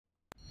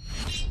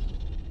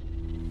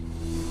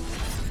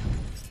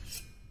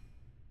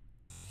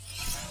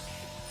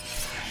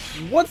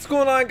What's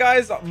going on,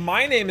 guys?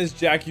 My name is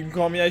Jack. You can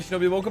call me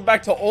Shinobi. Welcome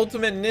back to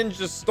Ultimate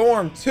Ninja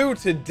Storm 2.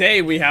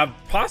 Today we have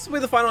possibly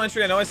the final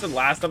entry. I know I said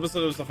last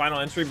episode it was the final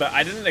entry, but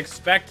I didn't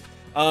expect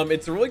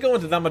it to really go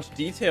into that much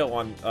detail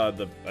on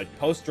the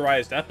post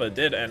Jiraiya's death, but it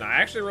did, and I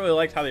actually really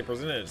liked how they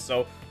presented it.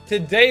 So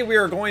today we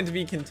are going to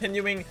be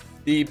continuing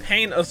the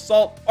Pain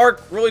Assault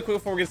arc. Really quick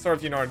before we get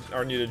started, if you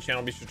are new to the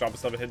channel, be sure to drop a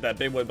sub and hit that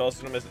big boy bell so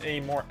you don't miss any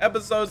more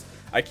episodes.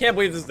 I can't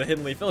believe this is the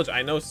Hidden Leaf Village.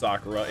 I know,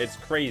 Sakura, it's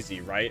crazy,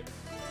 right?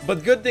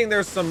 But good thing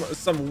there's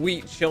some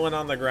wheat chilling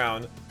on the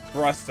ground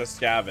for us to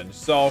scavenge.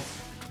 So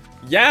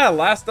yeah,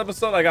 last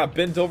episode I got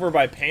bent over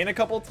by Pain a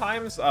couple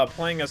times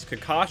playing as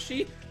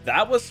Kakashi.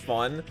 That was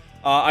fun.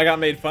 I got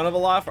made fun of a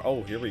lot for—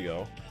 oh, here we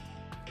go.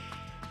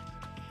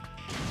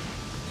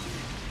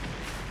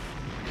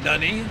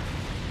 Nani?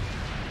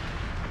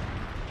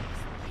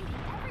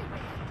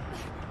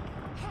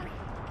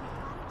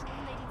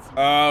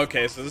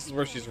 Okay, so this is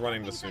where she's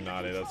running the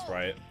Tsunade, that's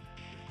right.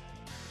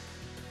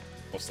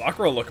 Well,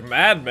 Sakura look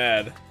mad.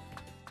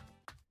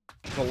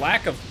 The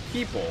lack of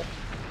people.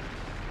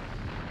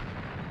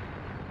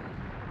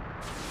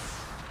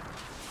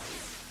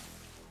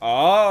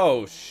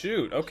 Oh,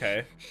 shoot,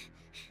 okay.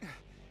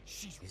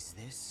 Is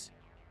this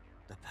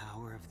the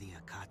power of the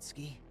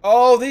Akatsuki?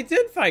 Oh, they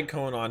did fight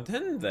Konoha,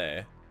 didn't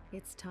they?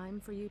 It's time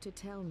for you to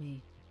tell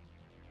me.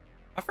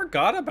 I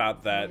forgot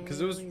about that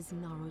because it was— Where is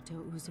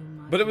Naruto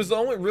Uzumaki? but it was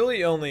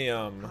only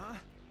Huh?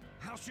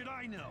 How should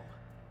I know?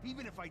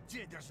 Even if I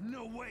did, there's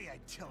no way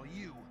I'd tell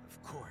you.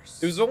 Of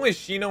course. it was only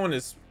Shino and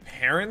his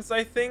parents,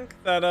 I think,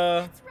 that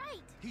That's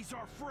right. He's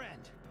our friend.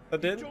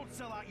 that did. Don't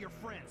sell out your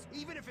friends,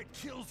 even if it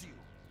kills you.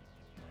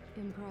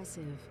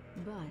 Impressive,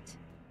 but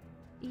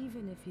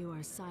even if you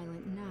are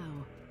silent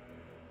now,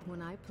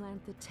 when I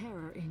plant the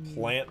terror in you,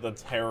 Plant the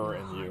terror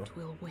your in you. heart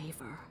will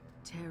waver.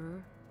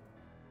 Terror,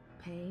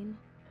 pain,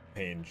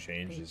 Pain they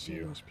changes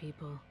you. change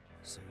people.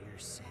 So you're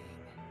saying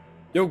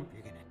Yo,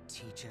 you're gonna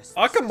teach us?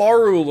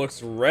 Akamaru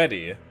looks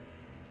ready.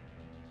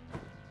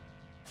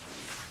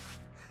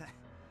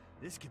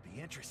 This could be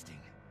interesting.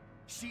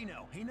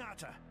 Shino,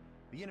 Hinata.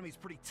 The enemy's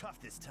pretty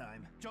tough this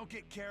time. Don't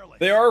get careless.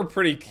 They are a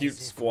pretty As cute if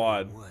we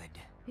squad. would.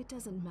 It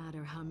doesn't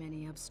matter how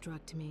many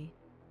obstruct me.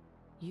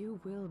 You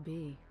will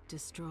be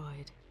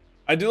destroyed.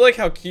 I do like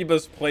how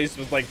Kiba's placed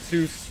with like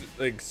two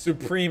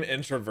supreme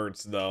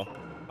introverts though.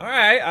 All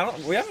right,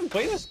 we haven't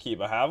played as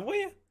Kiba, have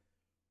we?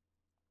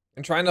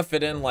 I'm trying to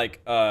fit in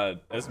like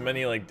as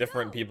many like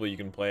different people you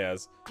can play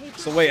as.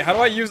 So wait, how do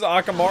I use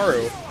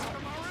Akamaru?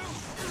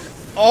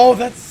 Oh,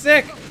 that's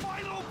sick.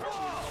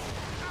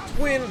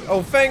 Twin—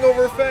 oh, Fang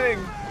over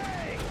Fang.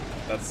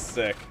 That's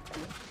sick.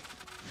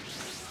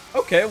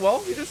 Okay,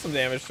 well, we did some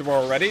damage to her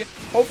already.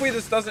 Hopefully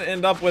this doesn't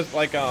end up with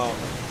like oh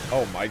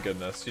my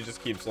goodness, she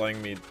just keeps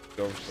letting me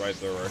go right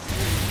through her.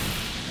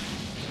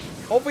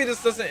 Hopefully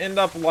this doesn't end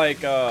up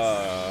like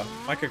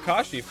my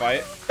Kakashi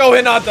fight. Go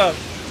Hinata!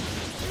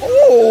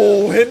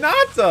 Oh,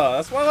 Hinata!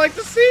 That's what I like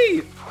to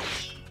see.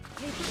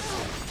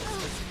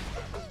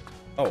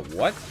 Oh,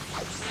 what?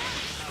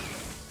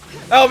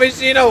 Oh,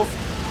 Mishino!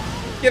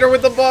 Get her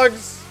with the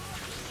bugs!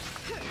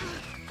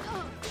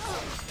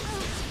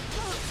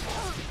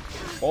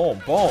 Boom,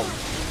 boom.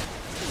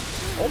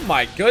 Oh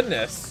my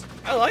goodness.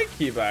 I like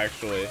Kiba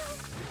actually.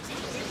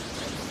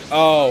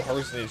 Oh,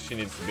 she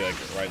needs to be like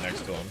right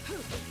next to him.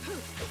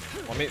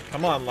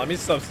 Come on, let me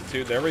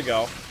substitute. There we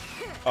go.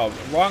 Oh,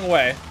 wrong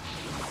way.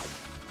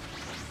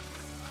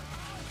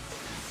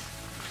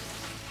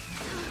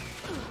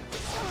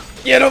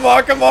 Get him,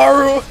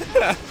 Akamaru!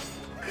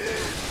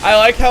 I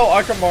like how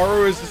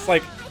Akamaru is just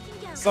like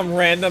some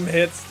random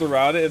hits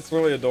throughout it. It's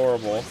really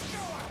adorable.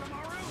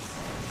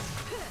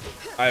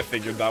 I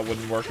figured that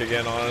wouldn't work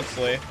again,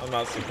 honestly. I'm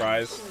not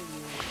surprised.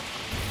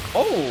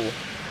 Oh,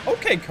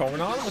 okay,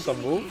 Konoha with the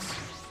moves.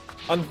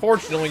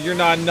 Unfortunately, you're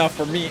not enough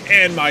for me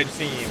and my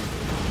team.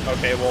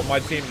 Okay, well, my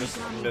team just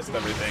missed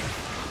everything.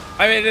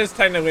 I mean, it is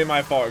technically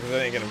my fault because I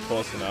didn't get him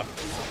close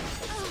enough.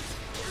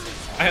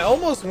 I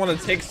almost want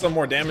to take some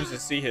more damage to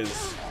see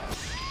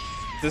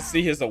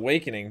his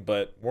awakening,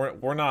 but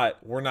we're not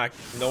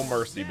no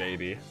mercy,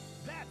 baby.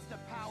 That's the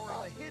power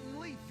of the Hidden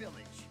Leaf Village.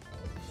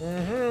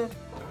 Mm-hmm.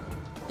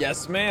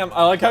 Yes, ma'am.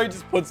 I like how he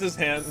just puts his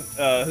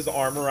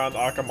arm around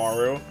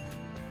Akamaru.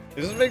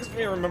 It just makes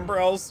me remember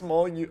how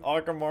small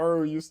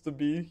Akamaru used to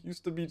be.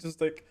 Used to be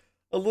just like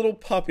a little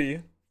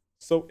puppy,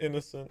 so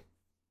innocent.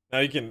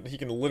 Now he can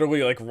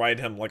literally like ride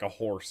him like a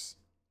horse.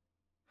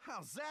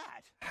 How's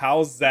that?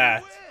 How's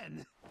that?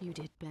 Win. You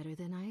did better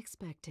than I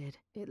expected.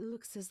 It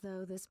looks as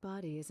though this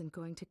body isn't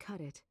going to cut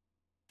it.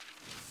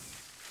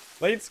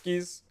 Late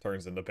skis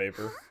turns into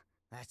paper.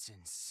 That's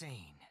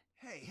insane.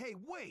 Hey,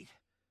 wait.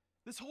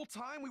 This whole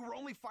time we were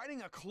only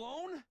fighting a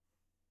clone?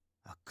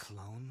 A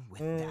clone with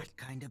that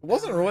kind of It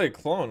wasn't power? really a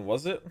clone,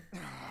 was it?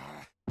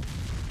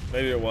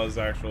 Maybe it was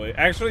actually.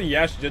 Actually,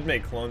 yeah, she did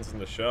make clones in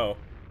the show.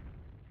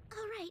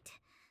 All right.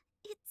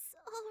 It's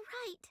all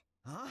right.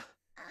 Huh?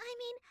 I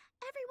mean,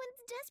 everyone's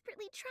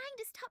desperately trying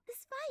to stop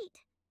this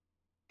fight.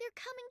 They're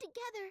coming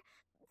together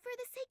for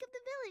the sake of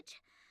the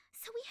village,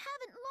 so we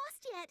haven't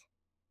lost yet.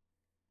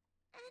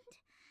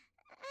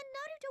 And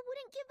Naruto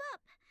wouldn't give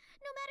up,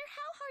 no matter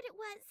how hard it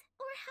was,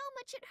 or how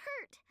much it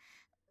hurt.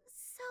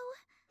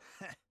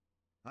 So...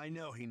 I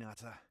know,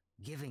 Hinata.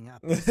 Giving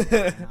up is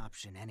never an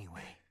option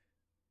anyway.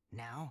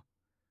 Now,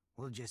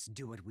 we'll just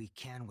do what we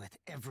can with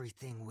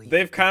everything we...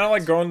 They've kind of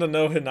like grown to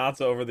know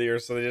Hinata over the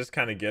years, so they just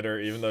kind of get her,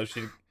 even though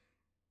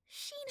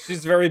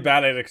she's very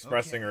bad at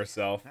expressing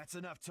herself. That's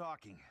enough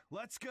talking.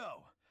 Let's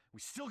go. We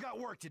still got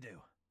work to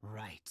do.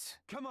 Right.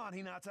 Come on,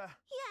 Hinata.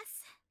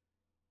 Yes.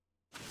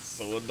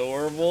 So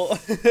adorable.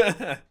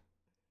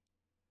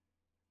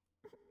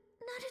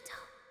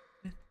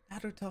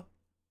 Naruto.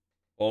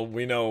 Well,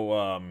 we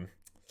know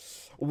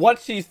what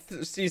she's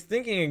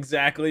thinking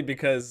exactly,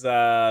 because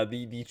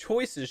the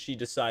choices she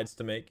decides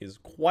to make is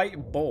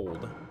quite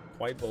bold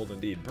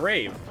indeed.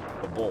 Brave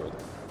but bold.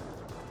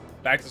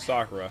 Back to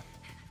Sakura.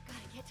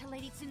 Gotta get to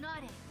Lady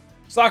Tsunade.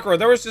 Sakura,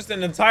 there was just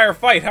an entire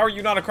fight. How are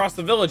you not across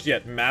the village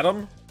yet,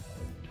 madam?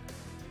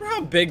 I wonder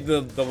how big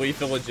the Leaf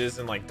Village is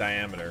in like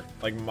diameter,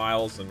 like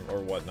miles or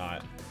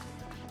whatnot.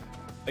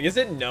 Like, is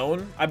it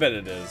known? I bet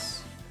it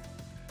is.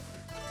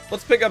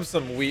 Let's pick up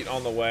some wheat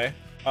on the way,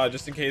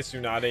 just in case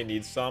Tsunade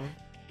needs some.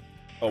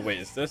 Oh wait,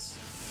 is this?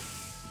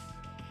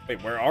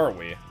 Wait, where are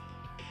we?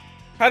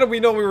 How did we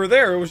know we were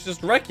there? It was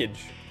just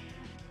wreckage.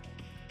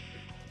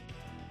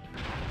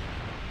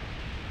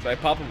 Did I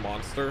pop a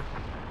monster?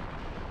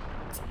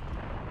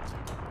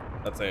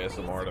 That's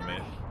ASMR to me.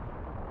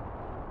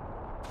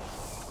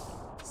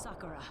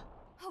 Sakura.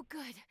 Oh,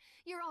 good.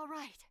 You're all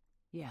right.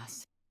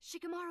 Yes.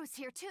 Shikamaru's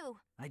here, too.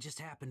 I just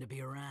happened to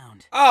be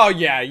around. Oh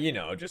yeah, you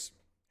know, just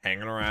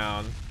hanging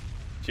around,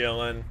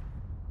 chilling.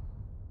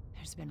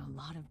 There's been a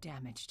lot of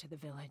damage to the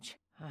village.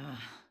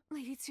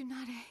 Lady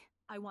Tsunade.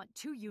 I want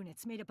 2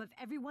 units made up of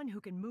everyone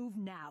who can move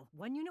now.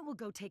 1 unit will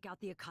go take out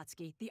the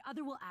Akatsuki, the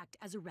other will act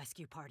as a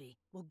rescue party.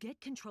 We'll get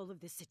control of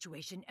this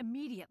situation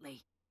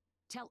immediately.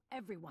 Tell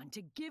everyone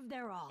to give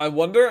their all. I'm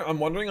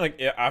wondering,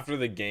 like, after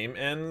the game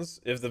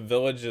ends, if the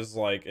village is,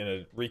 like, in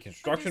a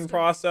reconstruction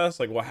process,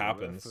 like, what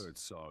happens? Your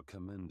efforts are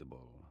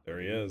commendable.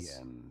 There he In is.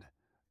 the end,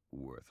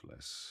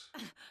 worthless.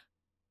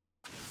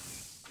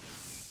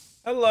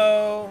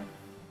 Hello.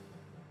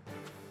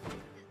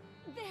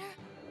 There.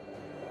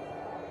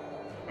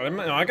 Am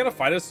I gonna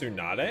fight a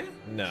Tsunade?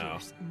 No.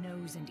 Pierce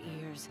nose and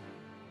ears.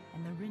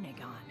 And the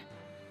Rinnegan.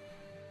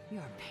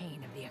 You're a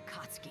pain of the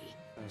Akatsuki.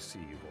 I see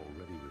you've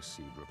already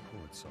received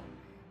reports on me.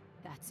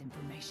 That's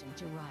information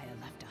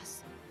Jiraiya left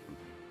us.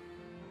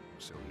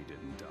 So he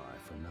didn't die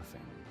for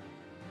nothing.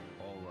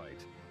 All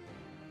right,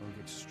 I'll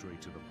get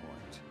straight to the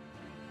point.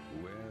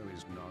 Where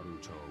is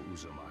Naruto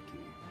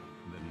Uzumaki,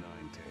 the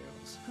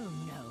Nine-Tails? Who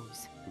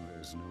knows?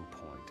 There's no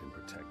point in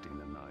protecting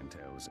the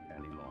Nine-Tails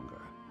any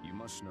longer. You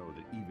must know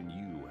that even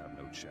you have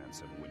no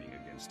chance of winning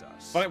against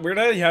us. But weird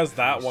that he has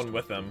that one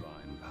with him.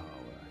 Divine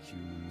power,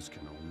 humans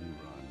can only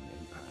run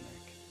in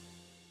panic.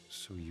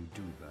 So you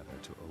do better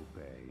to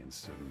obey and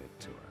submit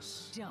to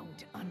us.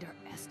 Don't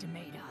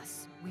underestimate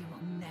us. We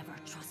will never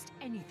trust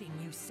anything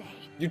you say.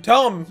 You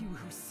tell him. You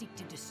who seek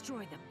to destroy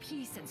the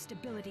peace and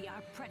stability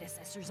our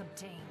predecessors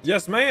obtained.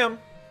 Yes, ma'am.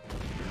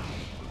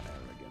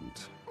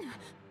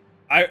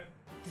 Arrogant.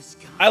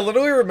 I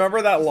literally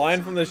remember that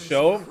line from the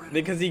show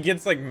because he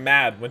gets like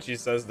mad when she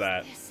says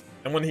that,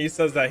 and when he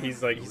says that,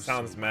 he's like, he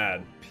sounds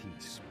mad.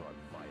 Peace brought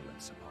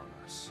violence upon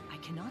us. I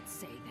cannot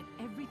say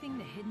that everything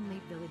the Hidden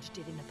Leaf Village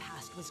did in the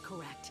past was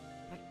correct,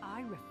 but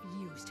I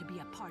refuse to be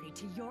a party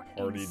to your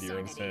Party to your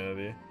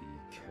insanity.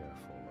 Be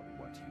careful of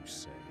what you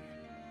say.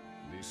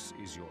 This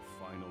is your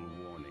final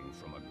warning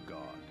from a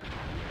god.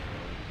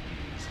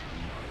 Where is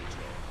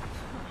Naruto?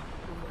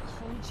 We will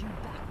hold you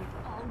back with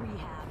all we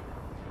have.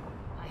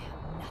 I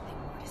have nothing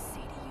more to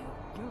say to you.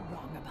 You're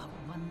wrong about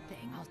one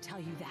thing, I'll tell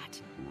you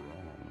that.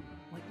 Wrong.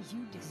 What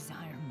you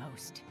desire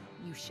most,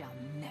 you shall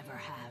never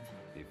have.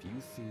 If you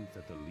think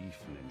that the Leaf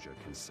Ninja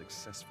can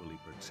successfully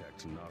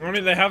protect Naruto... I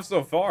mean, they have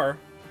so far.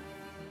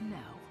 No.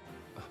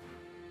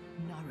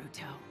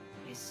 Naruto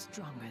is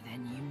stronger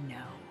than you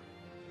know.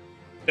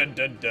 Dun,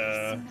 dun,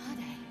 dun.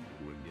 Tsunade.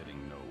 We're getting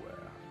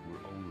nowhere.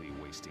 We're only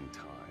wasting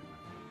time.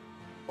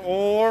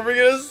 Oh, are we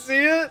gonna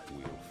see it?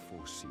 We'll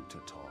force you to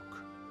talk.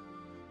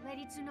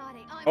 Lady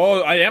Tsunade, I'm...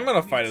 Oh, I am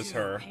gonna fight Me as too,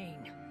 her. Pain.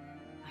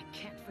 I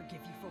can't forgive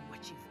you for what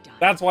you've done.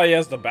 That's why he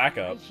has the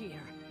backup. Right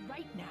here,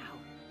 right now,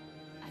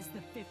 as the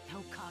 5th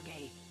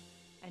Hokage,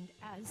 and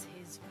as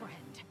his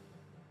friend,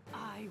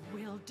 I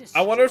will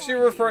destroy I wonder if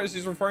you.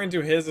 she's referring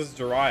to his as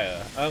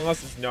Jiraiya,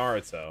 unless it's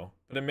Naruto.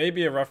 But it may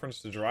be a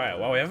reference to Jiraiya.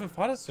 Wow, we haven't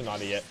fought as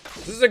Tsunade yet.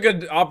 This is a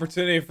good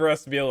opportunity for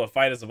us to be able to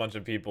fight as a bunch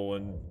of people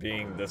and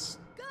being this...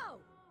 Go!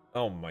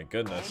 Oh my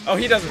goodness. Oh,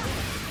 he doesn't...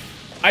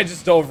 I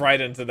just dove right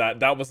into that.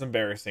 That was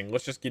embarrassing.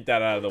 Let's just get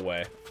that out of the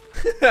way.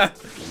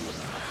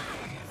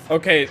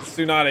 Okay,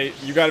 Tsunade,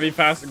 you gotta be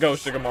fast. Go,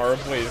 Shikamaru,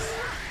 please.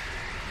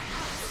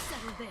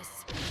 Settle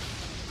this.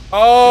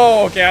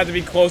 Oh, okay, I had to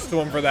be close to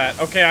him for that.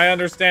 Okay, I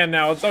understand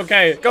now. It's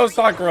okay. Go,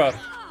 Sakura.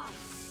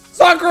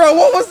 Sakura,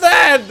 what was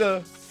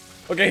that?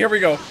 Okay, here we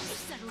go.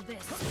 Settle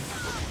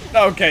this.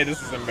 Okay,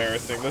 this is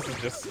embarrassing. This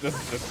is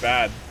just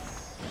bad.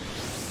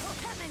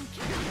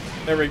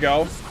 There we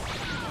go.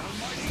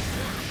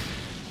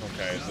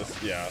 Okay,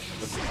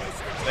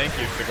 thank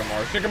you,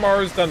 Shikamaru.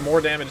 Shikamaru's done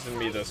more damage than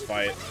me this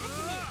fight.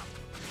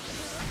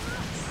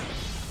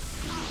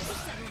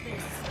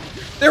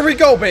 There we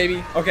go,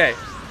 baby. Okay,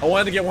 I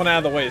wanted to get one out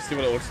of the way to see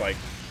what it looks like.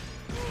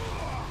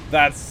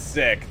 That's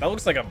sick. That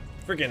looks like a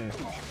freaking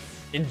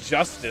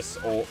injustice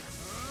ult.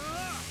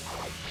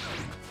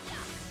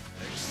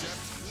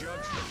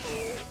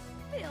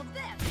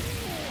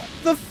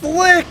 The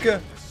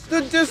flick!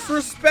 The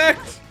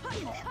disrespect!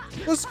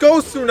 Let's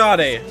go,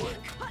 Tsunade!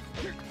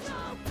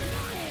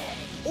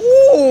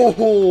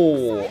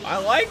 Ooh! I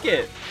like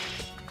it!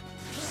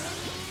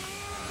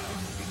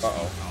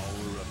 Uh-oh.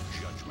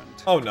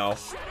 Oh no.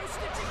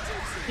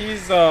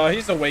 He's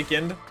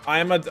awakened.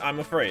 I'm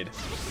afraid.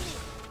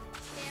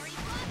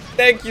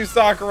 Thank you,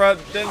 Sakura.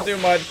 Didn't do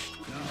much.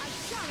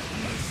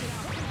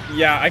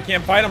 Yeah, I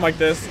can't fight him like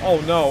this. Oh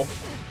no.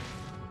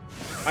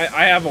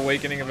 I have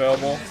awakening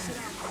available.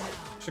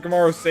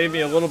 Shikamaru saved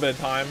me a little bit of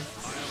time.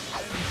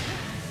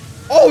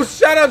 Oh,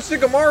 shut up,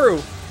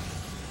 Shikamaru!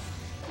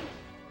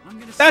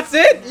 That's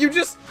it? You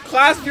just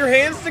clasp your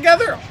hands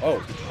together?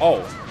 Oh.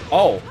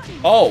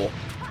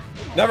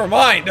 Never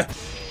mind.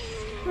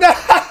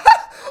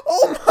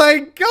 Oh my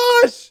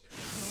gosh!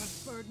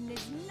 Your burden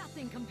is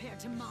nothing compared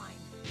to mine.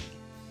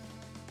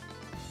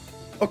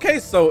 Okay,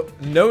 so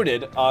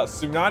noted.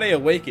 Tsunade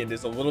Awakened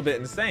is a little bit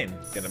insane.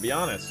 Gonna be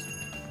honest.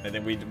 I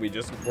think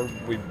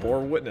we bore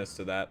witness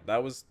to that.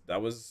 That was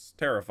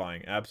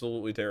terrifying.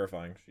 Absolutely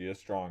terrifying. She is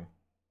strong.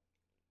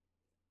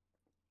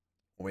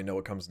 We know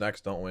what comes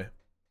next, don't we?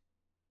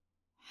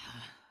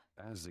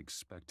 As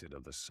expected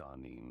of the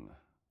Sannin,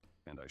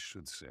 and I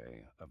should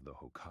say of the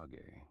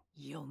Hokage.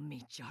 You'll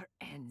meet your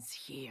ends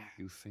here.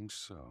 You think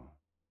so?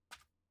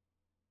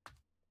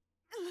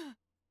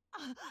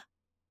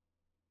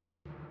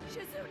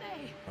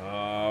 Shizune!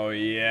 Oh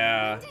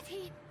yeah. Did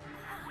he?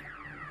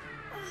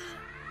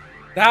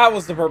 That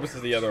was the purpose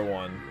of the other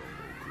one.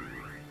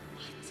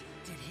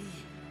 Did he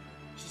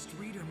just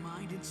read her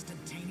mind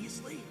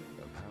instantaneously?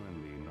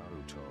 Apparently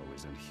Naruto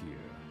isn't here.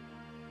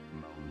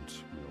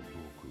 Mount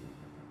Myoboku.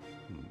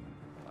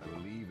 I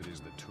believe it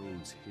is the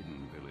Toad's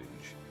hidden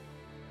village.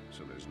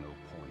 So there's no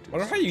point in... I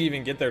wonder how you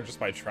even get there just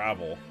by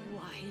travel.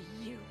 Why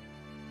you?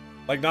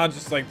 Like, not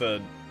just like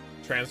the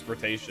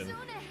transportation.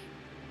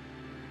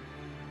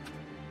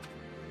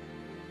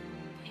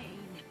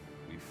 Pain.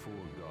 Before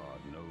God,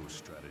 no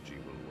strategy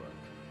will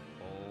work.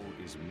 All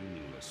is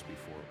meaningless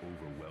before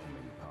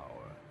overwhelming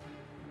power.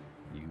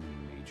 You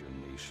major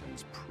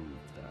nations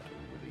proved that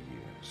over the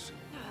years.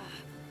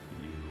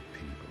 You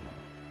people,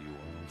 you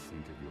all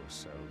think of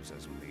yourselves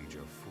as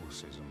major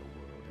forces in the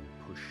world and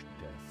push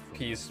death from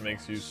Peace the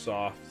makes you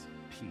thoughts. soft.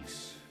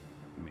 Peace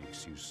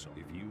makes you soft.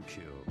 If you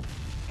kill, you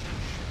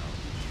shall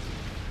be killed.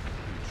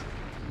 Hatred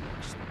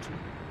connects the two.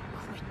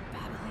 Quit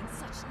babbling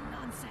such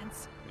nonsense.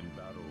 In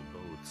battle,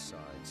 both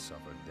sides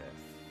suffer death,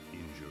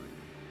 injury,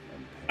 and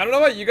pain. I don't know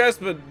about you guys,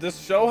 but this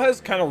show has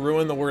kind of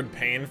ruined the word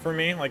pain for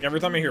me. Like, every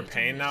time I hear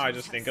pain now, I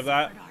just think of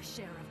that. Our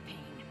share of pain.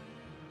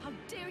 How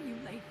dare you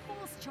lay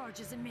false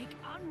charges and make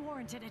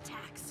unwarranted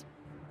attacks?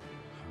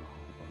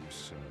 How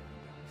absurd.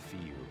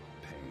 Feel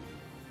pain.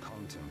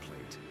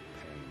 Contemplate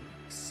pain.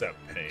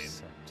 Accept pain.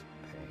 Accept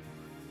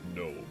pain.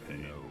 No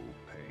pain. No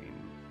pain.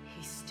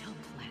 He's still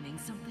planning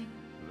something?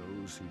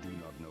 Those who do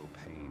not know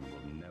pain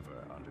will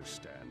never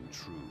understand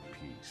true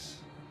peace.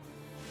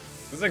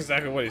 This is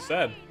exactly what he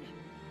said.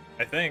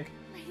 I think.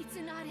 Lady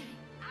Tsunade.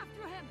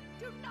 After him!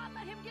 Do not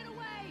let him get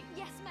away!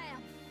 Yes,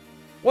 ma'am.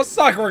 What's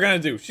Sakura gonna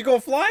do? She gonna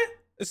fly?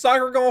 Is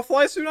Sakura gonna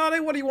fly,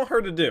 Tsunade? What do you want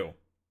her to do?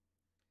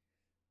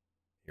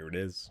 Here it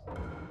is.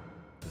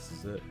 This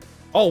is it.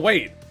 Oh,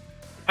 wait.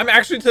 I'm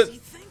actually to... Oh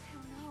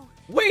no.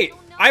 Wait. Oh,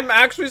 no. I'm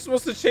actually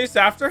supposed to chase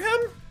after him?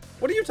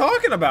 What are you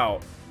talking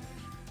about?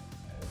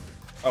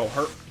 Oh,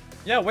 her...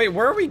 Yeah, wait.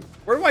 Where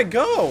do I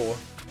go?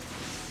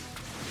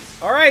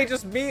 Alright,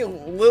 just me,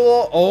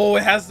 little... Oh,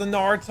 it has the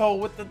Naruto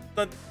with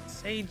the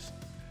sage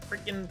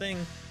freaking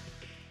thing.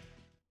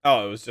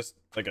 Oh, it was just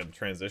like a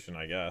transition,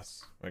 I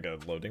guess. Like a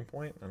loading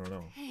point? I don't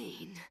know.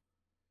 Pain.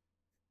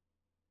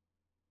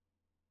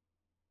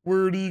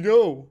 Where'd he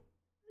go?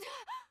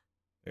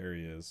 There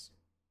he is.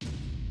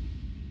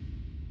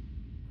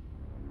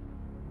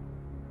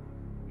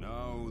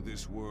 Now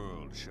this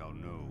world shall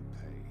know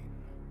pain.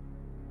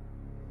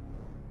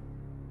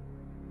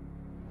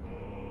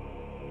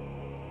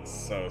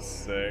 So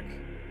sick.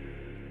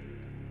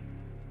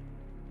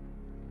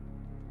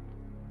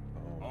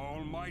 Oh.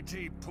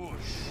 Almighty push.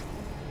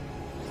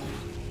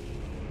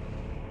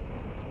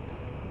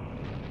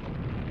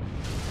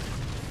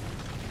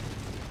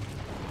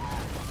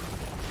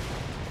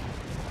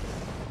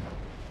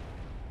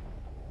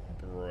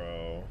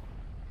 Bro.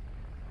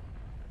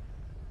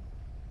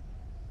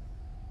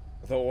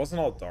 I thought it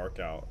wasn't all dark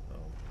out. Oh.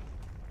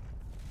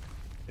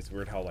 It's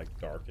weird how like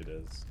dark it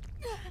is.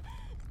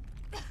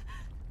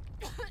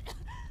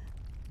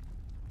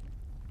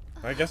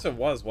 I guess it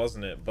was,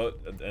 wasn't it? But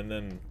and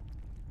then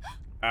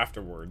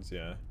afterwards,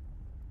 yeah.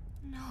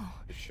 No.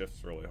 It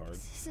shifts really hard.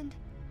 This isn't...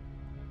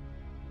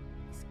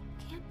 This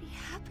can't be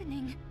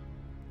happening.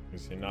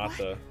 Is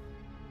Hinata?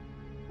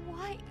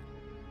 Why?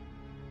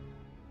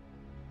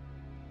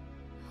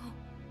 Oh.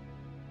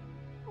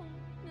 Oh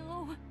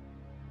no.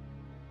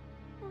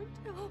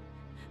 Naruto.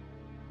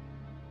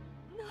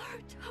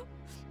 Naruto.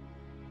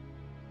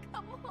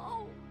 Come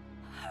home.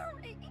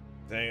 Hurry.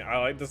 Dang, I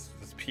like this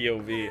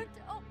POV.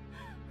 Naruto.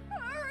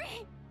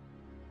 Hurry.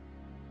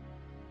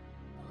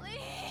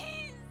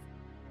 Please.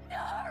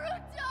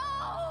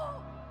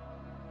 Naruto.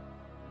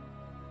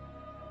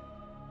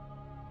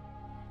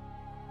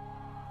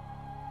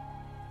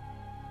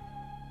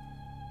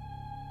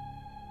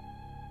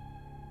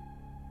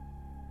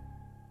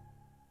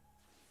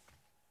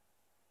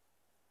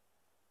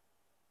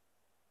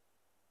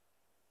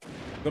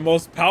 The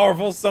most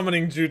powerful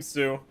summoning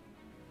jutsu.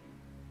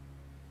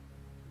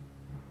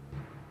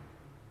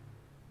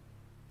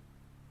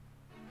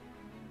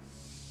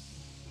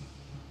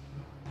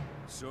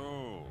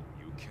 So,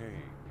 you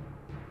came.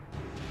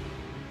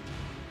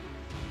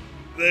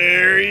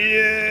 There he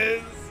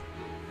is.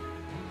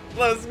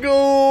 Let's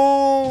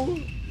go.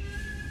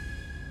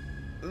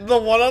 The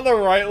one on the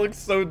right looks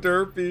so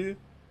derpy.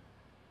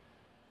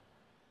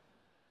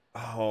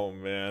 Oh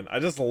man, I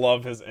just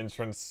love his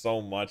entrance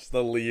so much.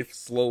 The leaf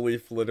slowly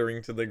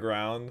flittering to the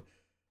ground.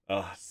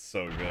 Oh, it's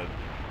so good.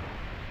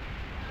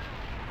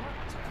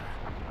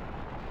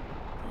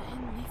 The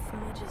hidden leaf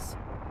village is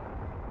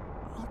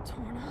all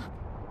torn up.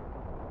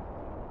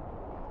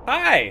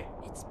 Hi.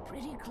 It's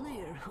pretty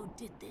clear who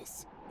did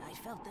this. I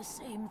felt the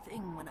same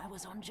thing when I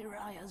was on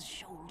Jiraiya's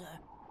shoulder.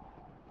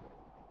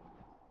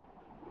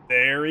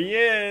 There he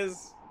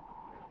is.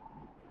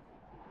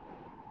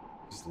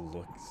 Just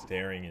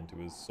staring into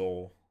his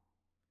soul.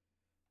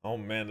 Oh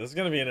man, this is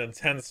gonna be an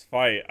intense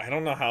fight. I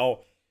don't know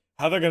how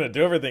they're gonna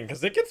do everything,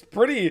 because it gets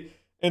pretty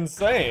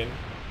insane.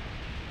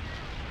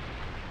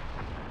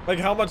 Like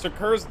how much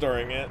occurs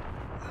during it.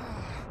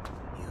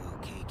 You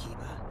okay,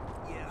 Kiba?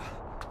 Yeah,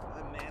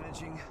 I'm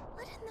managing.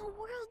 What in the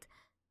world?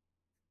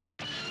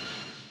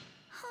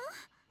 Huh?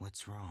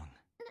 What's wrong?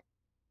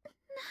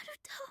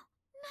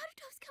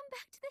 Naruto's come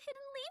back to the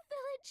Hidden Leaf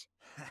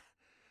Village.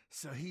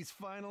 So he's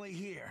finally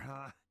here,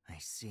 huh? I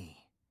see.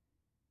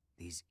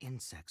 These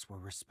insects were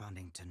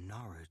responding to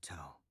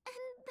Naruto.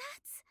 And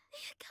that's the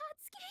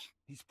Akatsuki?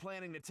 He's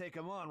planning to take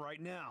him on right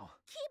now.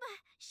 Kiba,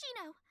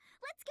 Shino,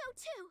 let's go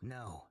too.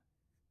 No.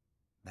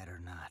 Better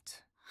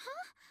not.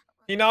 Huh?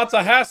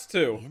 Hinata has The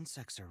to.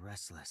 insects are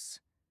restless.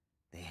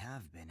 They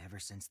have been ever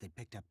since they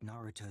picked up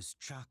Naruto's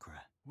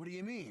chakra. What do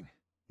you mean?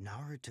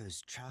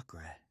 Naruto's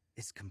chakra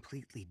is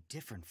completely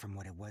different from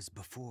what it was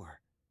before.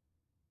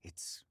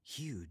 It's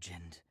huge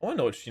and I want to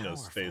know what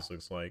Shino's powerful. face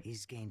looks like.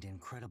 He's gained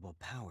incredible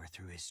power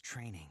through his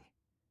training.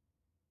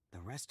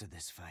 The rest of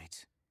this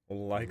fight Will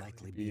will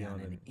likely be on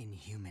an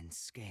inhuman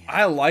scale.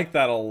 I like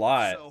that a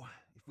lot. So,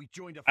 if we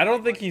joined a I don't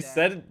fight think like he that,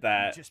 said we'd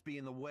that just be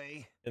in the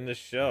way. in the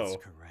show.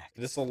 That's correct.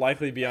 This will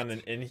likely be on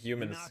an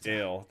inhuman Hinata,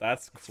 scale.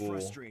 That's It's cool.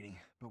 frustrating,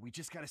 but we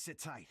just gotta sit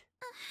tight.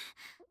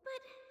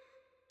 But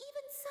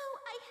even so,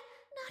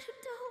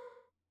 Naruto...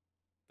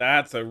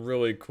 That's a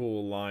really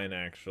cool line,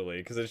 actually,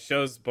 because it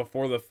shows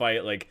before the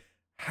fight, like,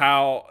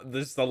 how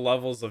this the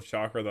levels of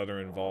chakra that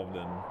are involved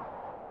in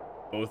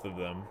both of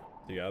them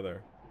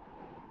together.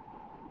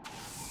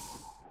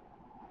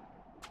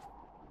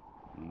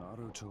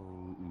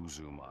 Naruto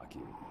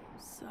Uzumaki.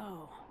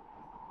 So,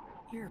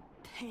 your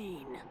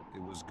pain.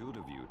 It was good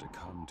of you to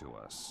come to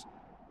us.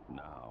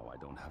 Now I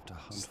don't have to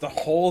hunt. Just the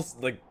whole,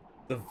 like,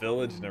 the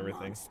village and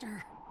everything.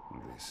 Monster.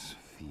 This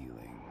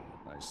feeling.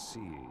 I see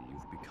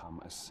you've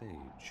become a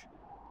sage.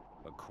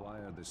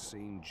 Acquire the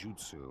same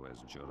jutsu as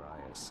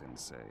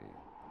Jiraiya-sensei.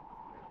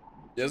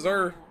 Yes,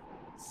 sir.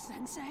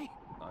 Sensei?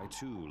 I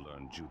too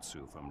learned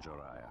jutsu from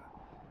Jiraiya.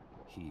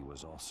 He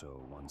was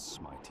also once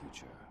my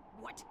teacher.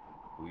 What?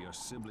 We are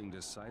sibling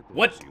disciples,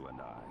 What? you and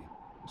I.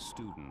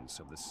 Students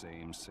of the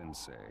same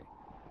sensei.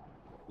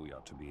 We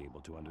ought to be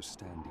able to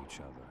understand each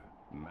other.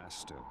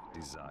 Master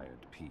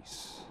desired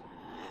peace.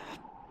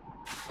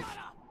 Shut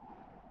up!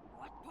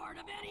 What part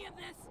of any of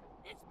this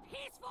is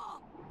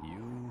peaceful?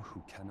 You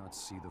who cannot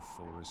see the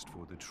forest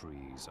for the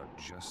trees are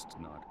just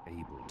not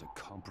able to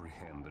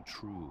comprehend the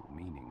true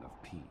meaning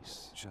of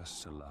peace.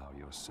 Just allow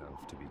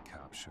yourself to be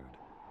captured.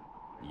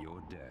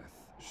 Your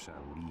death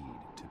shall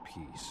lead to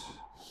peace.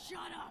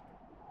 Shut up!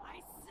 I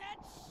said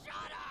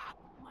shut up!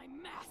 My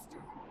master,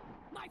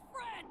 my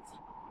friends,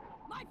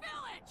 my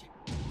village!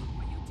 Look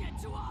what you did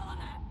to all of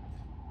them!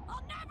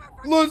 I'll never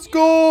forget Let's you!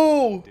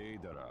 go!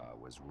 Deidara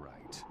was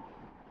right.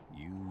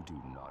 You do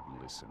not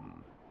listen.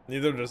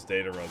 Neither does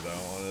Datara,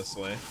 though,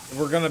 honestly. If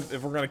we're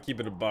gonna keep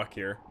it a buck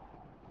here.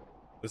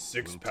 The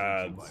six We'll take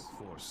pads. you by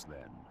force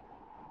then.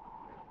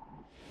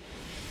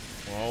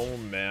 Oh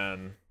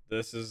man,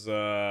 this is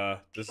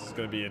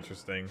gonna be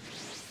interesting.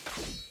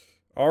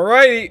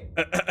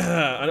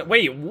 Alrighty.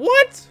 Wait,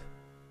 what?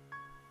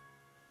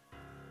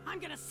 I'm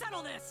gonna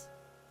settle this!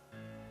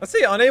 Let's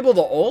say unable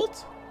to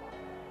ult?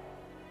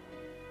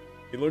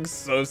 He looks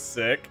so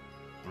sick.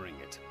 Bring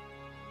it.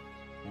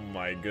 Oh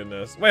my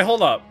goodness. Wait,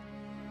 hold up.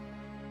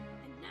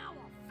 And now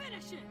I'll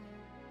finish it!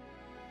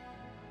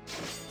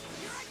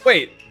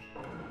 Wait.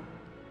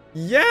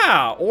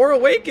 Yeah, or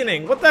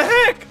awakening. What the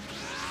heck?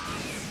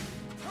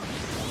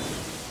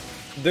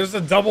 There's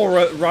a double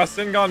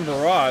Rasengan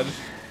barrage.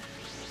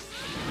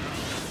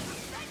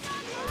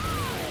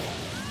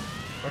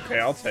 Okay,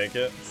 I'll take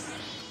it.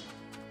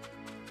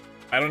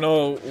 I don't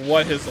know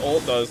what his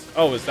ult does.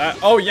 Oh, is that?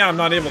 Oh, yeah, I'm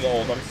not able to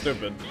ult. I'm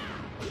stupid.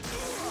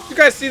 You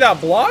guys see that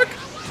block?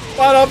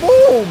 Bada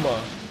boom!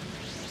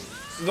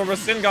 So the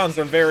Rasengans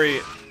are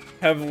very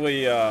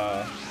heavily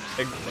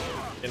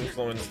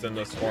influenced in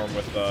this form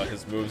with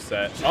his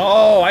moveset.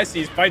 Oh, I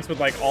see. He fights with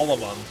like all of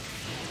them.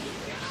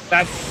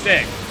 That's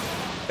sick.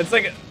 It's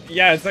like,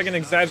 yeah, it's like an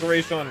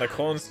exaggeration on the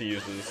clones he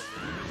uses.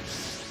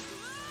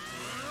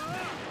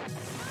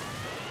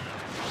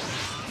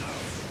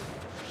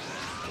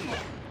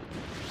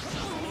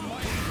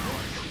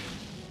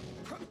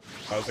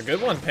 That was a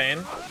good one,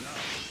 Pain.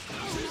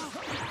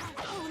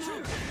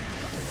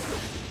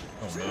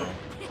 Oh no.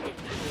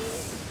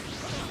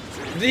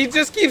 He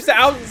just keeps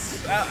out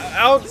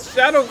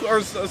shadow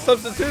or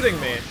substituting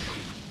me.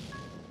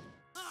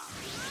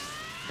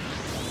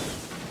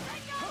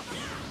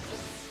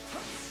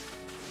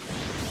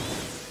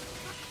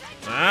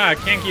 Ah, I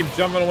can't keep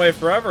jumping away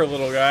forever,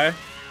 little guy.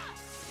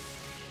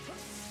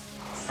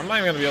 I'm not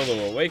even gonna be able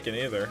to awaken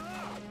either.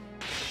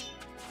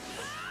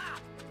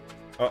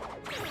 Oh.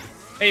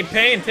 Hey,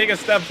 Pain, take a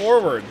step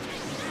forward.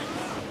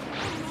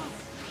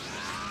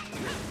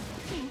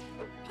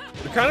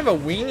 You're kind of a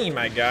weenie,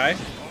 my guy.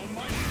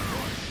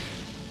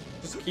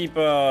 Just keep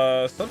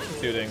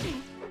substituting.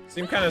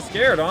 Seem kind of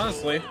scared,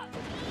 honestly.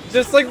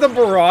 Just like the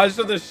barrage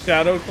of the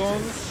shadow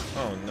clones.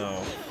 Oh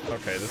no.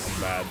 Okay, this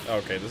is bad.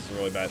 Okay, this is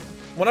really bad.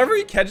 Whenever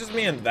he catches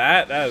me in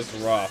that is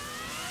rough.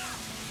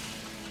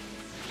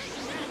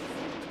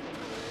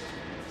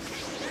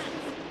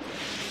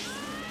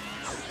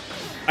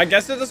 I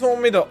guess it doesn't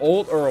want me to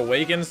ult or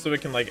awaken so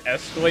it can like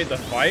escalate the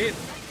fight.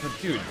 But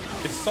dude,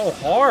 it's so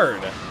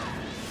hard.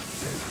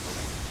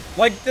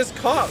 Like this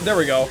there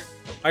we go.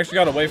 I actually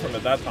got away from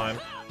it that time.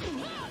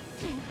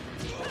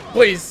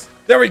 Please.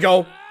 There we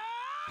go.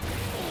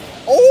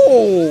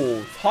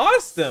 Oh,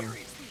 tossed him.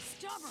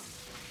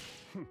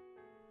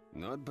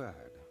 Not bad.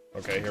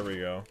 Okay, here we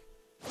go.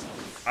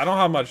 I don't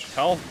have much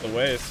health to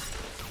waste.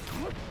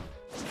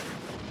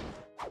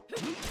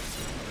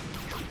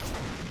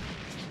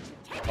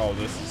 Oh,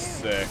 this is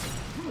sick.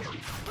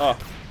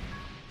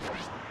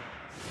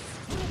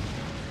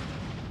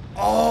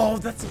 Oh,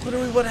 that's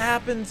literally what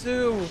happened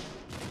too.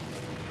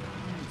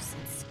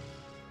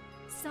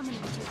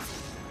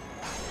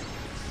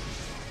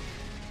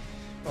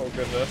 Oh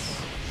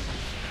goodness.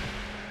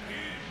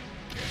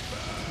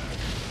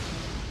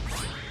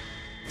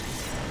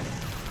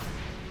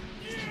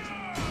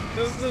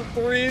 This is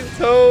 3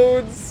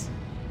 toads.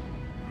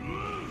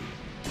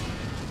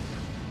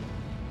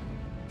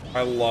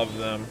 I love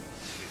them.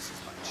 This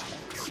is my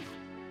chance.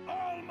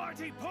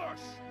 Almighty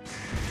push.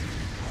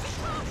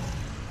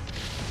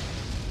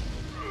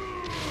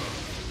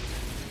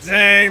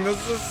 Dang,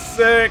 this is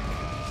sick.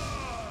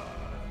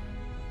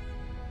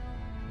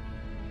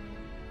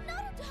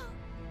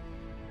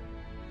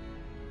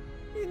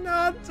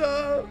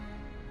 Hinata.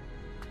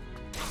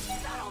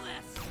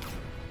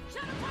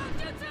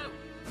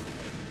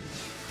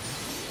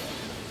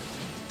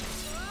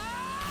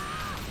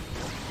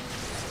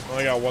 I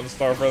only got 1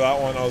 star for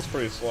that one. I was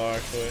pretty slow,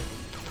 actually.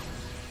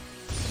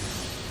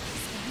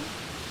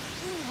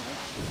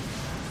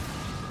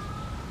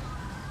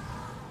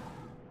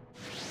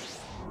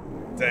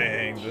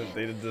 Dang,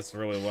 they did this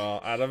really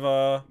well. Out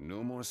of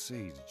no more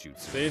sage jutsu.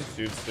 Sage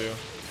jutsu.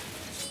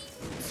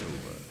 It's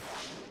over.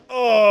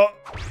 Oh.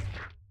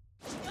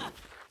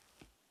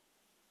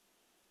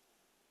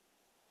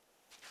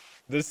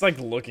 This like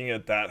looking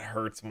at that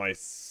hurts my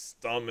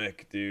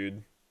stomach,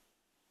 dude.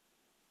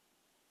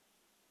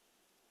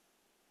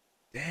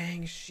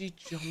 Dang, she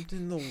jumped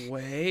in the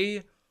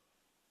way.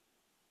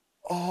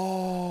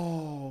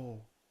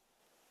 Oh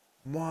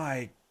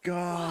my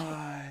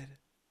god.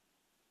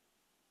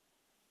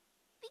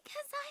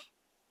 Because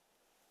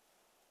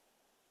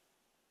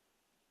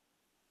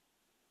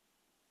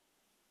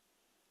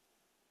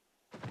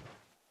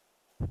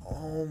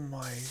Oh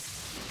my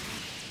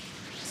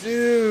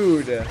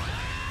dude.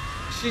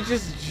 She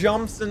just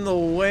jumps in the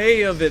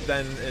way of it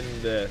then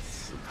in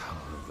this.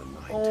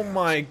 Oh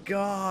my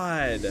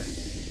god.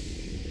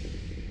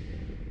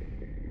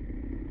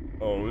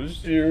 Oh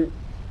shoot.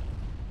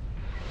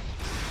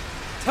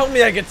 Tell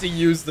me I get to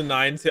use the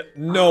 9-tail.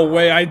 No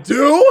way I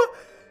do?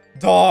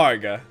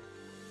 Dog.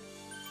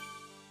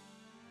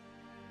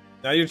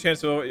 Now your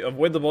chance to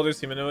avoid the boulders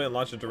humanoid and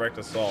launch a direct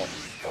assault.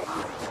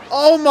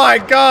 Oh my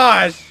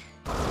gosh!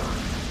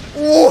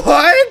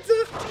 What?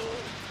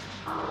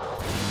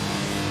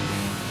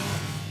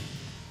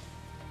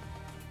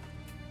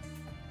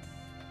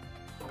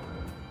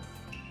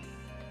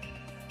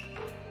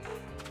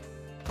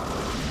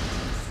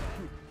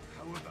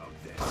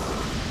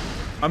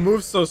 I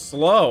move so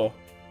slow.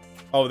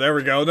 Oh, there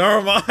we go.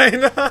 Never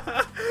mind.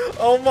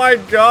 Oh my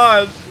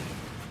god.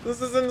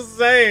 This is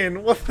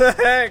insane. What the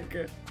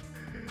heck?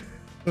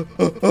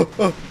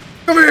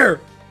 Come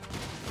here!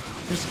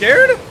 You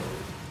scared?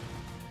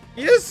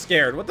 He is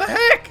scared. What the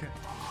heck?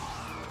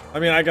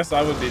 I mean, I guess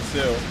I would be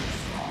too.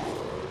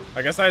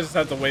 I guess I just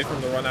have to wait for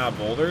him to run out of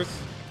boulders.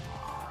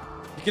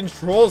 He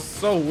controls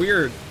so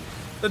weird.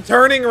 The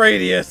turning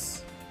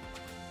radius.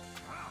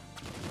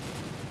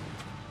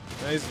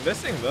 Now he's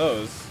missing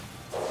those.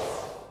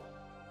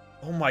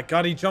 Oh my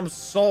god, he jumps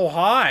so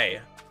high.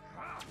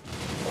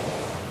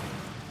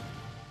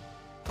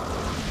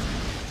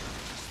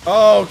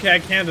 Oh, okay, I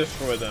can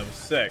destroy them.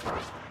 Sick.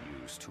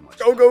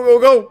 Go, go, go,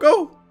 go,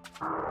 go!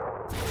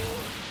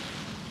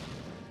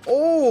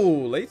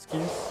 Oh, late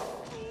skis.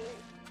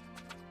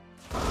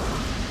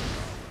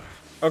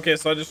 Okay,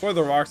 so I destroyed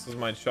the rocks with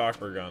my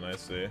chakra gun, I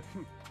see.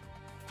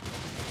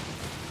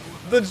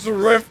 The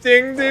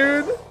drifting,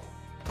 dude!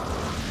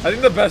 I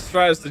think the best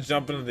try is to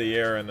jump into the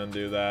air and then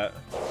do that.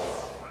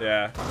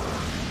 Yeah.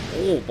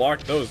 Oh,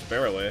 blocked those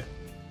barely.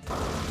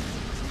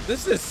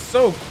 This is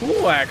so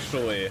cool,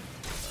 actually.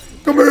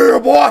 Come here,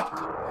 boy!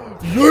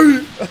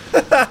 Yay!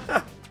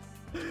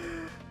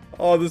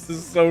 Oh, this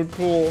is so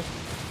cool.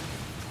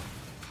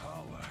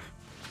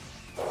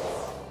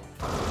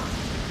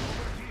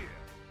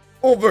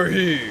 Over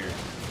here.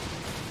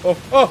 Oh,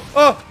 oh,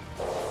 oh!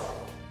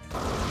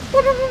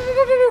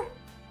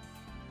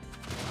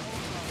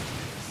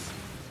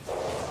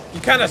 You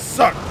kind of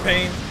suck,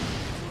 Pain.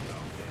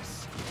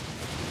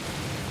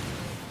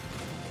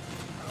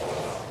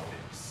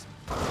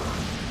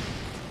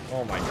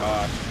 Oh my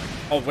gosh.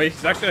 Oh wait,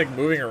 he's actually like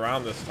moving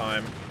around this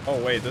time.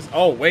 Oh wait, this.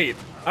 Oh wait,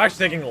 I'm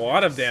actually taking a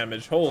lot of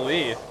damage.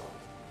 Holy.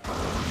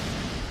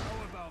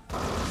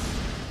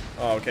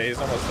 Oh, okay, he's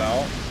almost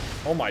out.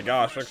 Oh my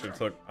gosh,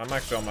 I'm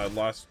actually on my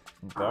last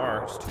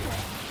bar.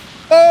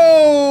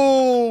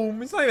 Oh,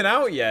 he's not even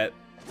out yet.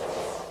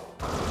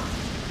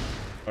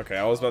 Okay,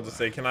 I was about to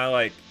say, can I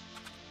like?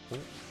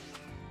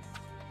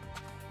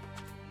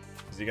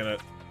 Is he gonna?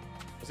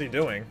 What's he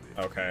doing?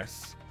 Okay.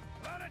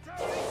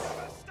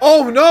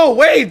 Oh no!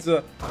 Wait!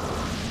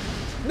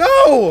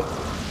 No!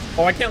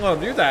 Oh, I can't let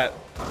him do that.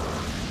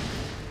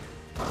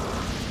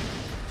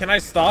 Can I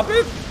stop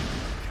it?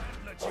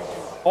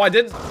 Oh, I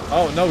didn't.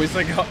 Oh no, he's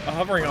like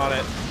hovering on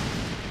it.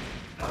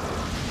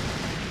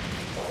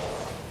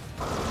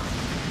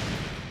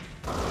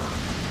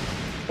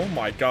 Oh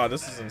my god,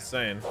 this is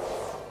insane.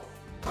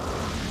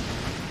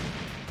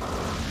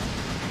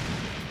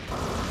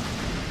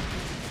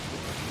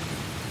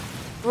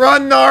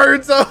 Run,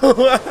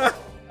 Naruto!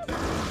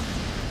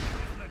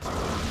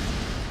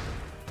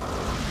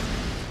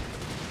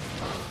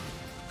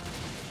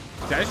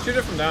 Can I shoot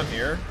it from down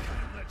here?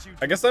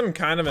 I guess I'm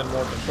kind of in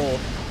more control.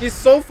 He's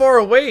so far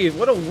away.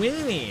 What a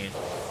weenie.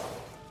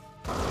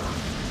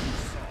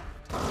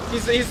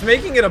 He's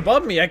making it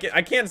above me. I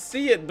can't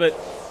see it, but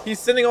he's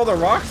sending all the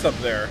rocks up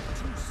there.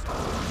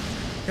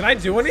 Can I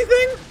do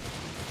anything?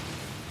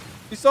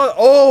 You saw?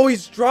 Oh,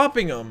 he's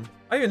dropping them.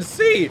 I didn't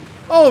see.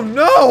 Oh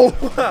no!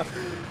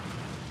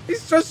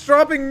 He's just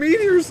dropping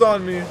meteors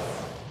on me.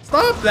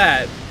 Stop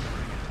that.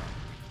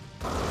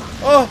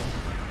 Oh.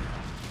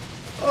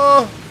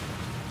 Oh.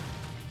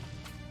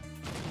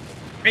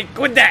 Hey,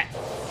 quit that!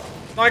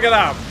 Knock it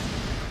out.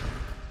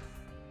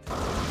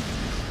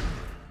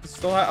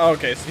 Still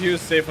okay, so he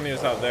was safe when he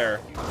was out there.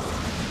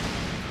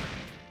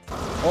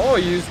 Oh,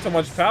 he used too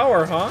much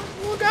power, huh?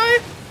 Little guy?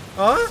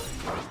 Huh?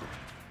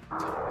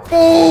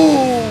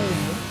 Boom!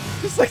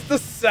 Just like the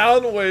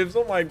sound waves.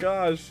 Oh my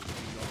gosh.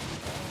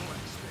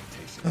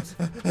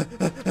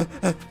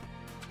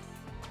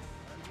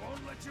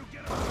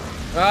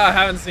 I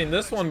haven't seen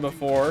this one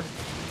before.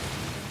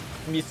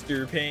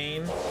 Mr.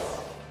 Pain.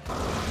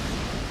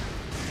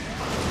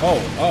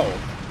 Oh,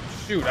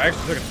 shoot, I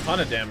actually took a ton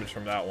of damage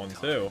from that one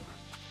too.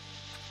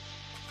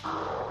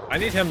 I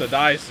need him to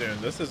die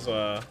soon. This is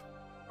I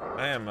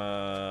am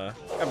got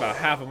about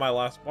half of my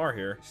last bar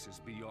here. This is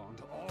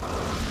beyond all.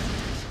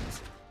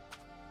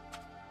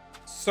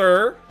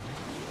 Sir.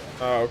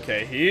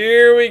 Okay,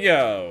 here we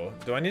go.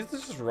 Do I need to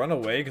just run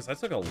away? Because I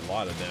took a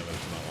lot of damage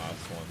from my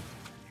last one.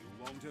 You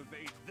won't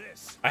evade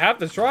this. I have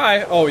to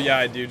try. Oh yeah,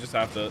 I do just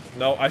have to.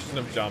 No, I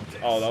shouldn't have jumped.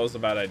 Oh, that was a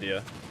bad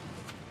idea.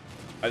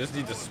 I just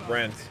need to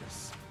sprint.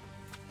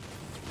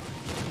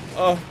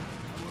 Oh.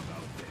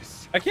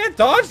 I can't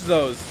dodge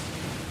those.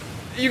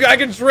 I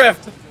can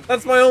drift.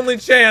 That's my only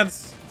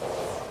chance.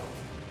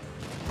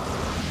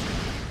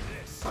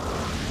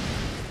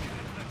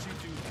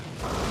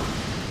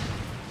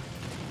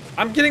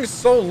 I'm getting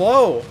so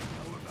low.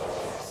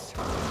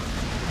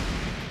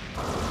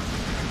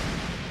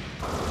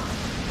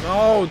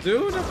 No,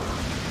 dude.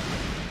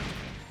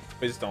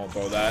 Please don't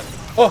throw that.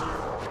 Oh.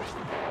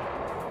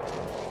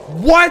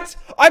 What?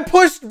 I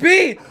pushed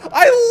B!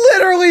 I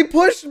literally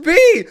pushed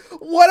B!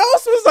 What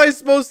else was I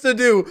supposed to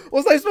do?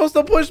 Was I supposed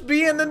to push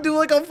B and then do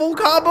like a full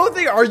combo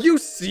thing? Are you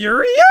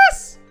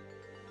serious?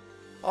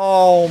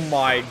 Oh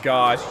my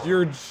gosh,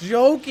 you're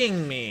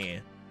joking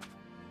me.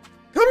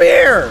 Come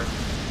here!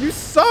 You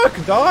suck,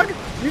 dog!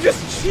 You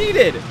just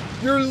cheated!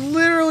 You're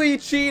literally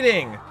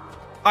cheating!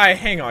 Alright,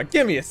 hang on.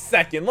 Give me a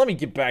second. Let me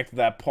get back to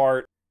that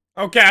part.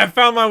 Okay, I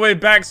found my way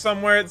back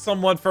somewhere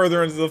somewhat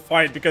further into the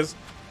fight because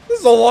this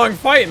is a long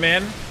fight,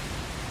 man.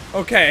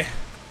 Okay.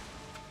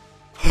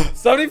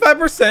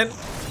 75%.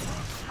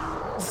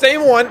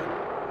 Same one.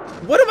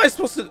 What am I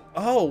supposed to...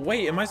 Oh,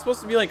 wait. Am I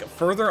supposed to be, like,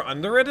 further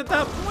under it at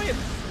that point?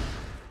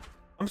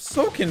 I'm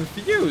so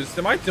confused.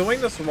 Am I doing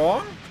this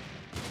wrong?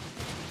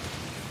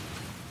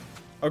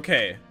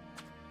 Okay.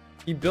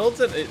 He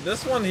builds it...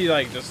 This one, he,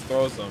 like, just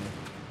throws them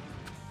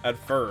at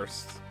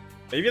first.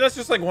 Maybe that's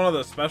just, like, one of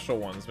the special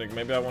ones. Like,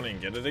 maybe I won't even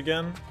get it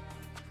again.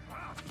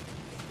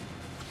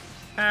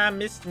 Ah,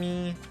 missed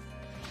me.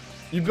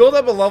 You build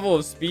up a level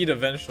of speed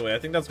eventually. I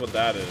think that's what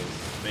that is.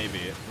 Maybe.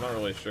 I'm not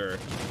really sure.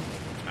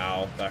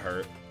 Ow, that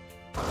hurt.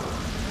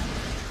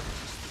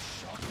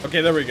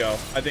 Okay, there we go.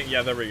 I think,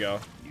 yeah, there we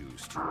go.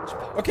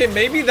 Okay,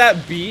 maybe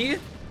that B...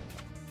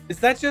 Is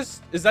that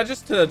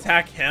just to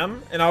attack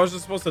him? And I was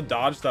just supposed to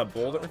dodge that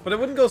boulder? But it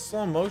wouldn't go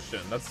slow motion.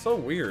 That's so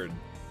weird.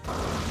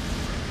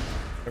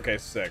 Okay,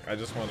 sick. I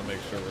just wanted to make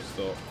sure we're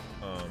still...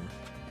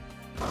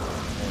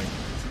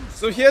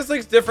 So he has,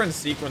 like, different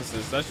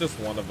sequences. That's just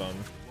one of them.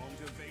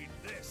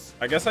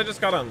 I guess I just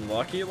got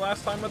unlucky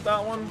last time with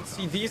that one.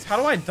 See, these... How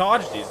do I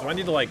dodge these? Do I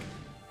need to, like,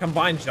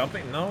 combine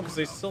jumping? No, because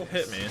they still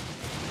hit me.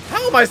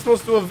 How am I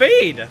supposed to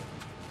evade?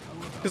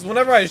 Because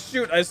whenever I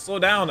shoot, I slow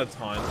down a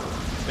ton.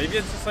 Maybe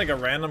it's just, like, a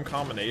random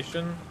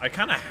combination. I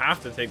kind of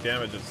have to take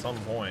damage at some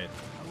point.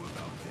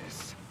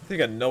 I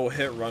think a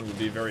no-hit run would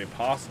be very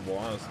possible,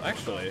 honestly.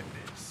 Actually,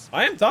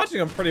 I am dodging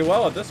him pretty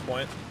well at this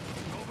point.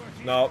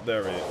 No,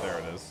 there it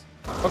is.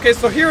 Okay,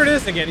 so here it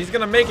is again. He's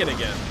gonna make it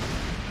again.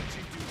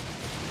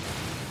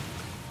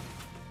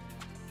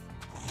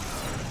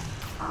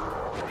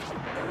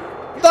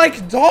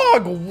 Like,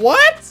 dog,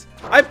 what?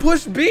 I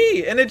push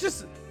B and it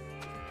just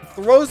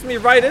throws me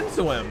right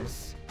into him.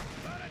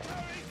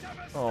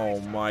 Oh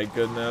my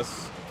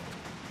goodness.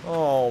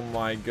 Oh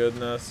my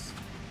goodness.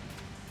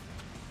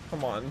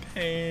 Come on,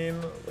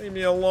 Pain. Leave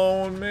me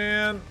alone,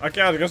 man.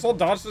 Okay, I guess I'll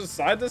dodge to the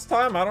side this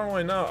time. I don't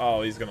really know.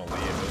 Oh, he's gonna leave,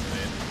 isn't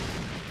he?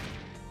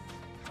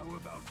 How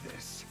about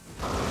this?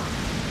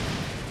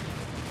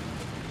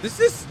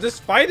 This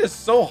fight is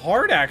so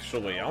hard,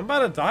 actually. I'm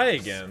about to die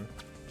again.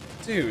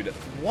 Dude,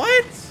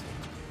 what?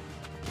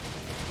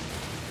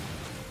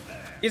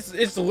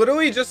 It's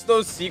literally just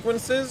those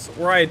sequences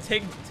where I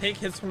take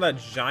hits from that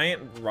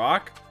giant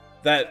rock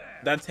that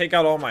take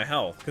out all my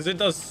health, because it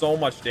does so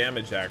much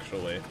damage,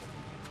 actually.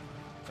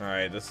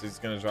 Alright, he's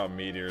gonna drop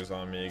meteors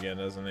on me again,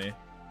 isn't he?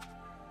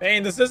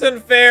 Bane, this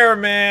isn't fair,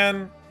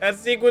 man. That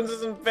sequence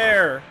isn't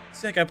fair.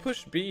 Sick, I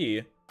pushed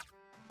B.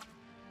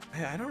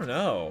 I don't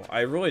know.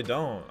 I really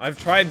don't. I've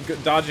tried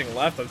dodging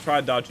left. I've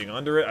tried dodging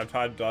under it. I've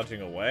tried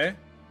dodging away.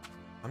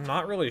 I'm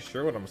not really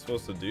sure what I'm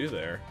supposed to do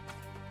there.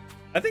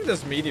 I think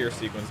this meteor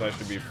sequence I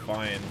should be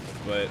fine,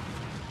 but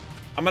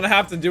I'm gonna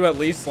have to do at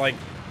least like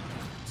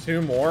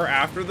 2 more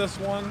after this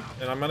one,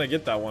 and I'm gonna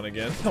get that one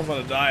again. I'm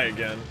gonna die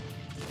again.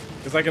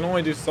 Because I can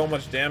only do so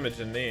much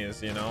damage in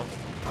these, you know?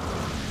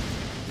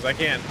 Because I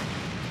can't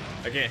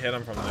hit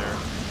him from there.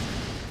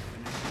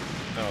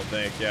 I don't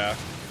think, yeah.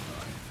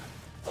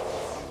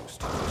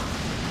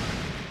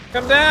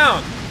 Come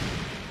down!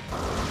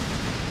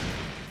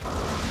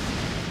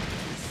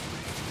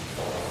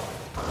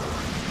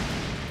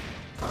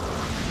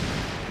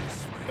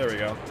 There we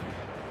go.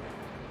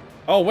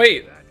 Oh,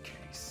 wait.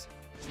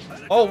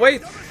 Oh,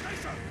 wait.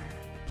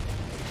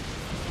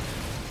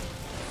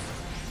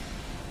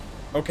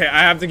 Okay, I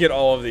have to get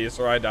all of these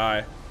or I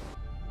die.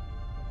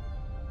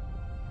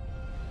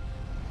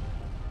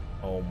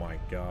 Oh my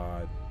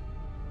god.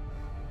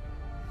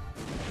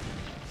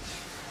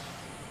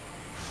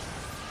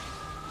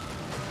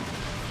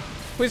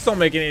 Please don't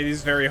make any of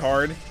these very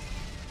hard.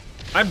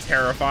 I'm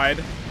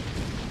terrified.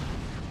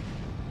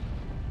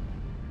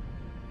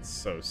 It's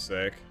so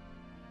sick.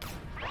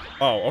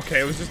 Oh, okay,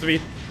 it was just to be...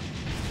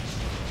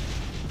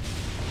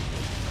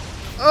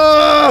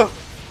 Oh!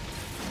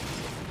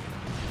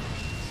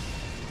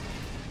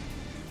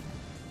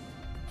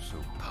 So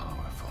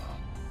powerful.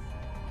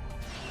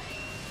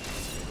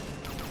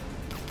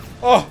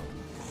 Oh!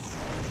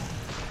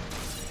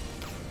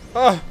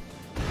 Oh!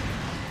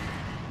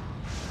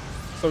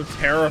 So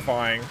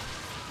terrifying.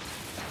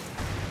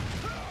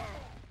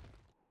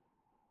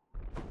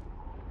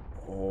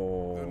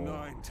 Oh,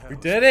 we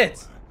did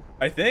it!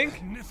 I think.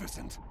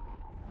 Magnificent.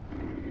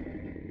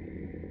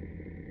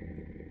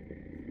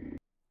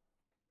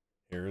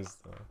 Here's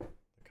the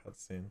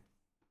cutscene.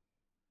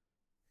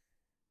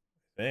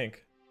 I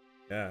think.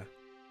 Yeah.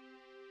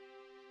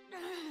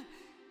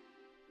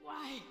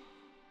 Why?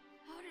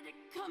 How did it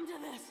come to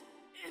this?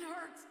 It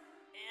hurts.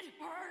 It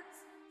hurts.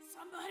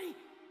 Somebody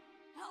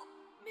help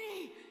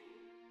me.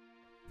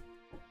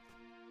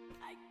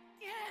 I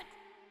can't.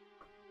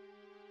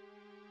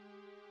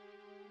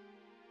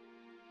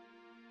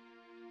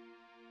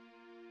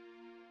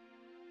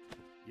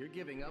 You're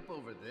giving up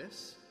over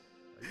this?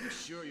 Are you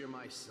sure you're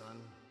my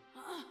son?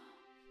 Huh?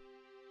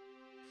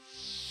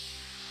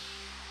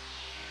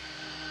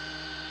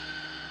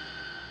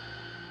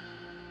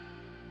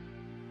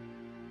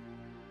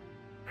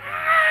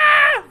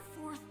 The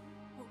fourth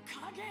will come.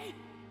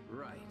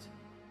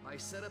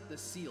 set up the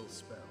seal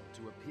spell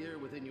to appear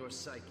within your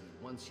psyche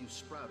once you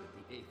sprouted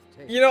the 8th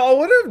tail. You know, I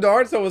wonder if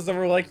Naruto was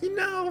ever like, you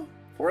know,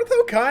 fourth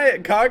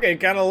Hokage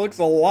kind of looks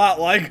a lot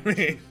like me.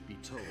 Truth be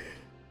told,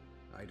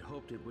 I'd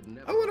hoped it would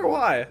never I wonder go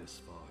why.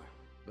 this far.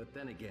 But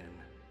then again,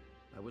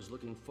 I was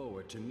looking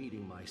forward to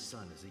meeting my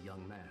son as a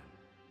young man.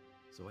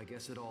 So I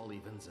guess it all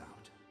evens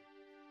out.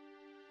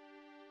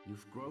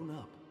 You've grown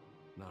up,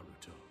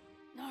 Naruto.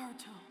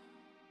 Naruto.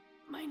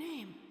 My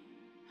name.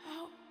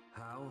 How?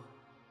 How?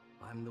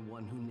 I'm the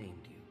one who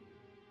named you.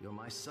 You're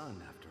my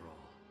son, after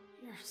all.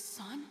 Your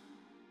son?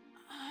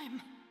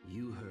 I'm...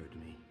 You heard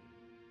me.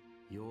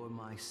 You're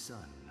my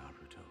son,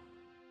 Naruto.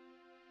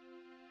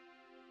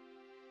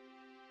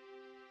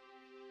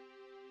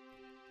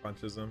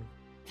 Punches him.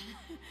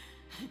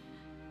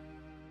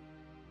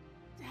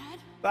 Dad?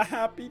 The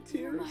happy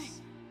You're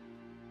tears.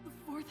 The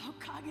fourth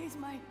Hokage's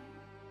my...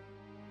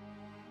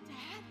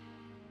 Dad?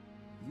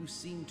 You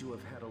seem to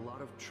have had a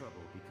lot of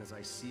trouble because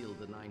I sealed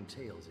the 9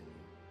 tails in you.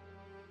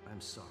 I'm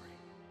sorry.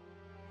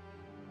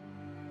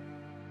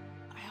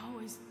 I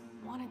always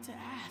wanted to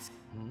ask.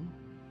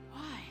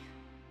 Why?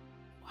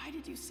 Why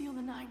did you seal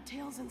the 9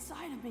 tails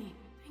inside of me?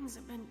 Things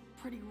have been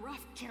pretty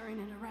rough carrying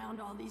it around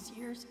all these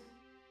years.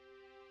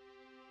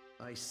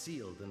 I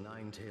sealed the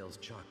 9 tails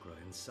chakra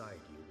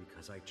inside you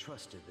because I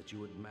trusted that you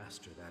would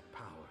master that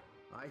power.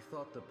 I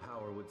thought the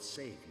power would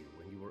save you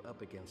when you were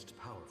up against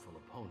powerful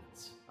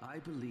opponents. I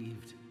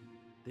believed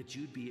that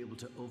you'd be able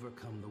to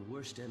overcome the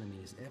worst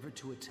enemies ever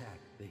to attack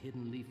the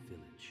Hidden Leaf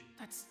Village.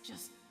 That's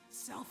just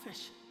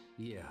selfish.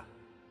 Yeah,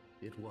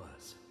 it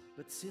was.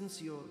 But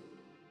since you're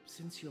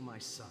my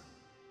son,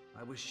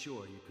 I was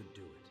sure you could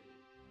do it.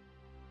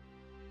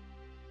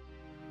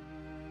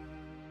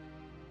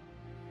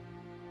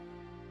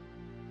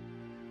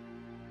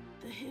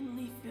 The Hidden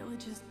Leaf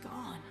Village is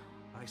gone.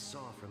 I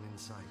saw from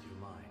inside your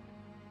mind.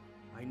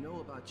 I know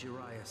about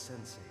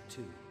Jiraiya-sensei,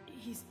 too.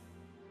 He's...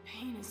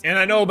 Pain is... And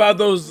I know about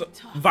those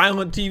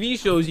violent TV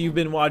shows you've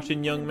been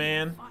watching, young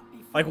man.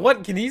 Like,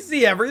 what? Can he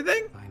see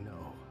everything? I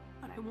know.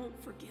 But I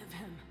won't forgive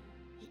him.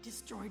 He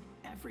destroyed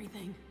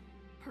everything.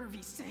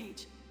 Pervy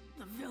Sage,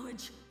 the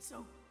village,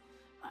 so...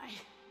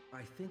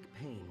 I think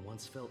Pain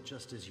once felt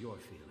just as you're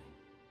feeling.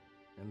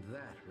 And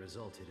that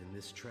resulted in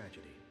this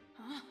tragedy.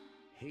 Huh?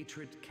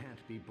 Hatred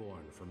can't be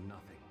born from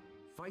nothing.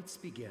 Fights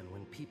begin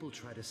when people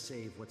try to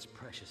save what's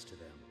precious to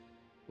them.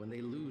 When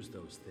they lose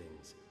those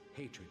things,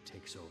 hatred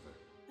takes over.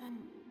 Then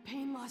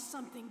Pain lost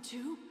something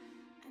too?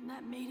 And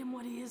that made him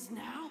what he is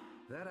now?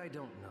 That I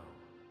don't know.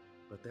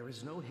 But there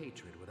is no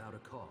hatred without a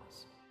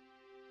cause.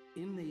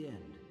 In the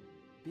end,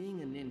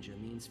 being a ninja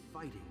means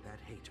fighting that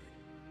hatred.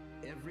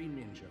 Every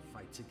ninja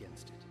fights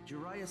against it.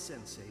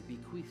 Jiraiya-sensei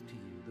bequeathed to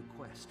you the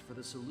quest for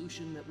the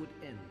solution that would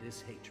end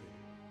this hatred.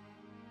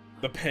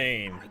 The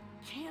pain. I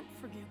can't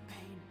forgive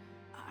Pain.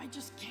 I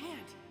just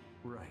can't.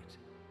 Right.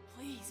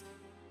 Please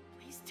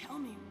tell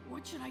me,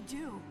 what should I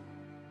do?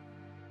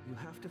 You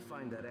have to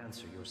find that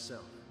answer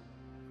yourself,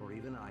 or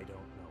even I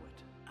don't know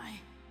it.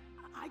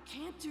 I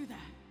can't do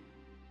that.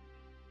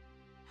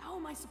 How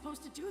am I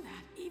supposed to do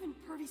that? Even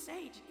Pervy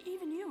Sage,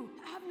 even you,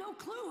 have no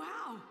clue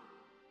how.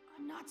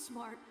 I'm not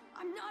smart.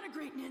 I'm not a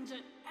great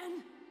ninja,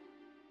 and...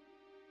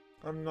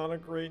 I'm not a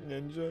great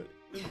ninja.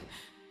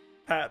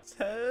 Pat's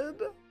head?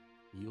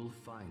 You'll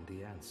find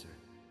the answer.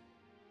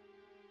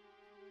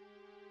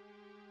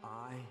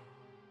 I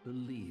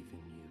believe in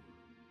you.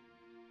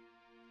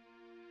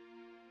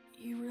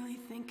 You really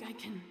think I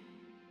can...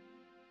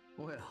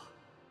 Well,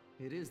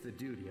 it is the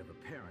duty of a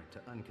parent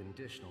to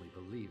unconditionally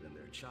believe in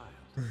their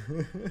child.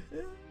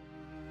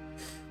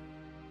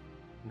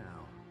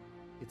 Now,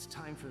 it's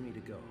time for me to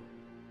go.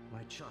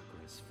 My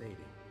chakra is fading.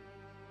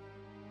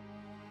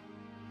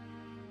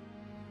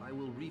 I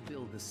will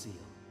rebuild the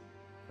seal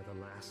for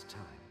the last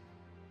time.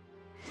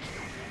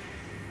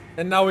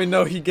 And now we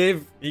know he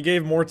gave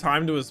more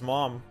time to his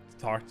mom to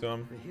talk to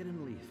him. The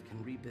Hidden Leaf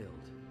can rebuild.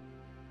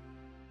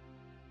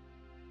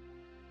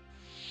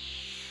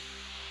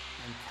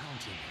 I'm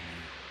counting on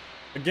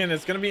you. Again,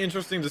 it's gonna be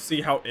interesting to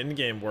see how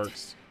in-game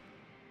works.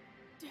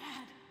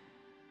 Dad.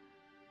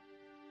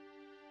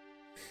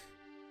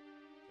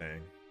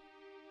 Dang.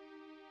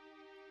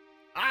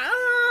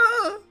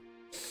 Ah!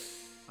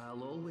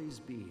 I'll always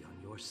be on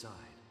your side.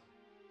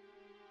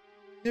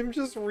 Him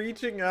just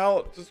reaching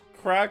out just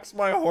cracks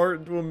my heart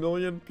into a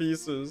million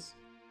pieces.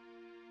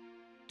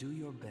 Do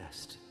your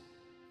best,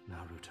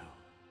 Naruto.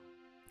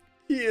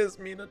 He is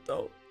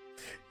Minato.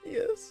 He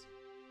is.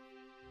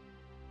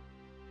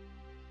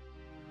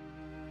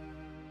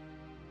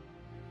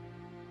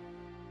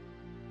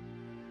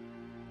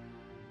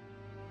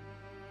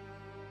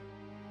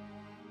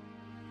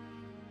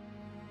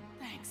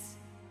 Thanks,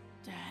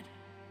 Dad.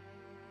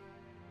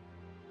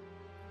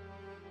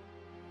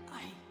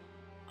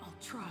 I'll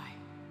try.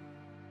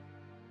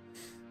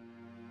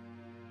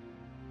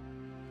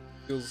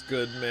 Feels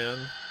good, man.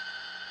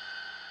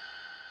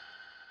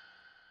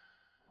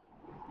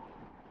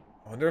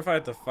 I wonder if I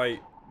have to fight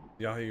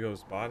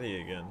Yahigo's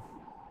body again.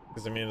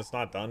 Because, I mean, it's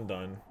not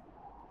done.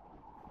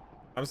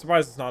 I'm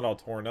surprised it's not all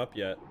torn up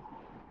yet.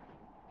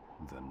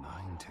 The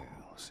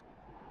Ninetales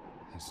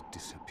has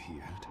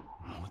disappeared.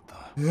 What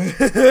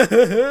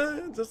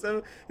the? Just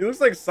he looks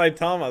like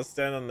Saitama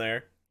standing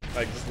there,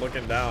 like just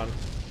looking down.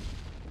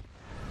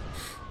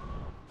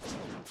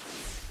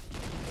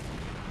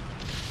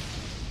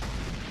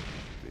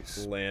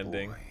 This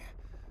landing. boy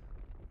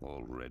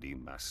already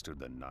mastered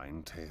the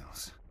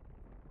Ninetales.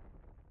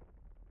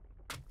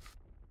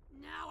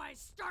 Now I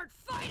start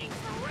fighting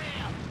for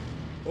real.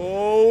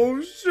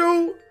 Oh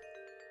shoot!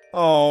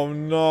 Oh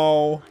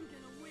no! I'm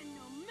gonna win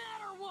no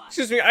matter what.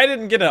 Excuse me, I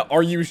didn't get a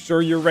 "Are you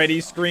sure you're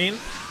ready" screen.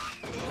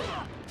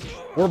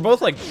 We're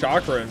both like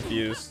chakra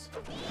infused.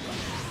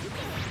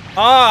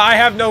 Ah, I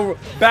have no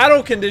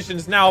battle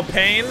conditions now,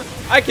 Pain.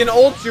 I can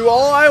ult you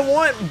all I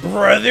want,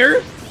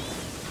 brother.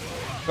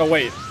 Oh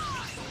wait.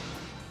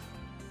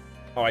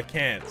 Oh, I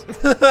can't.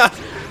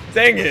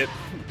 Dang it.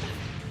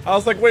 I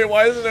was like, wait,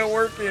 why isn't it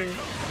working?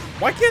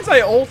 Why can't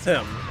I ult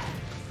him?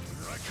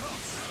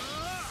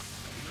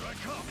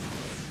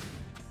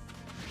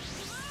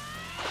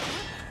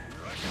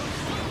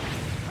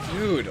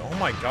 Dude, oh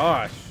my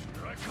gosh.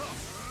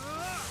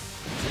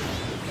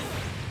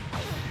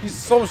 He's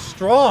so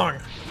strong.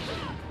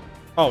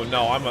 Oh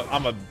no, I'm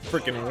a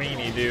freaking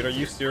weenie, dude. Are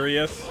you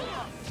serious?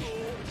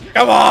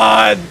 Come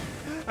on!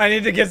 I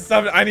need to get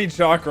some. I need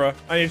chakra.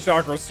 I need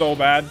chakra so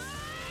bad.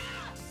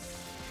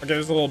 Okay,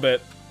 just a little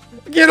bit.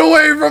 Get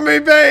away from me,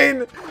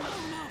 Bane!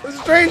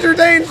 Stranger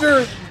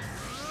danger!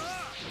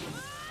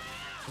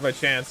 Here's my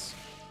chance.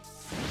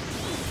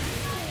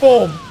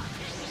 Boom!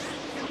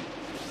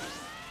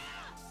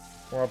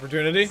 More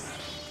opportunity.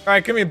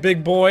 Alright, come here,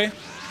 big boy.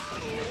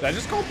 Did I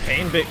just call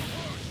Pain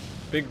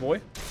big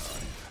boy?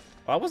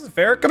 Well, that wasn't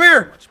fair. Come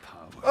here!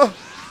 Oh.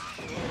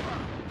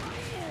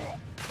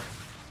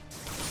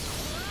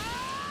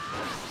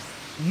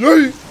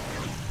 Yay!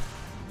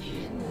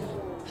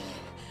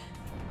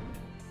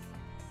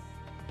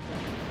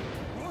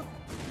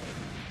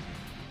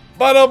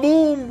 Bada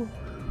boom!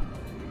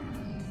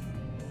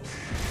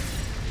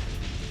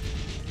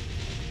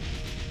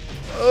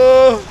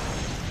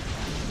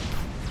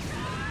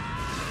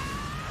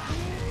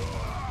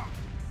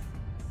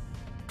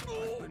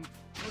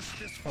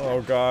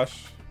 Oh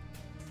gosh.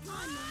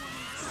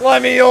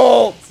 Let me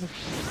ult!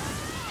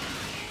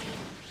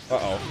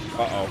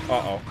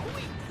 Uh-oh.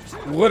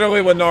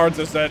 Literally what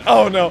Naruto said.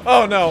 Oh no,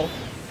 oh no.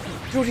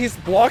 Dude, he's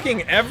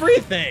blocking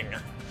everything.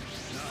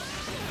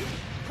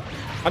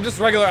 I'm just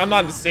regular, I'm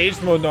not in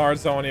Sage Mode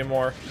Naruto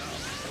anymore.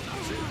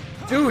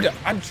 Dude,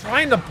 I'm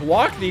trying to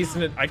block these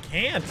and I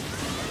can't.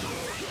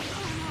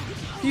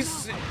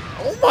 He's,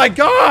 oh my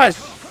gosh.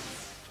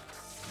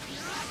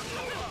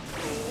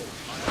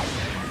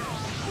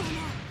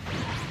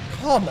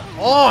 Come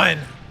on.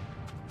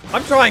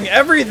 I'm trying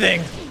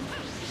everything.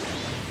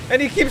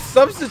 And he keeps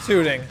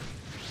substituting.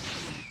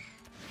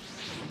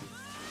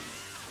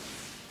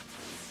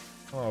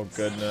 Oh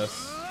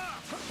goodness.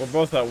 We're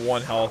both at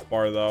 1 health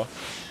bar though.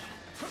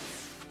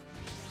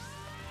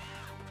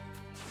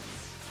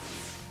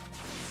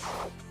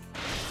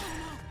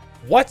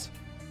 What?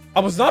 I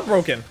was not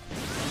broken.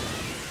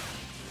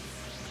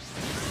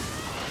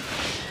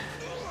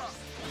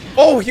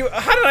 Oh,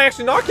 how did I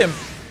actually knock him?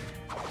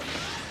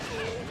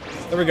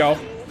 There we go.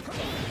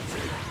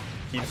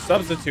 Keep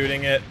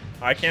substituting it.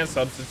 I can't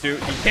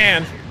substitute. He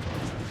can.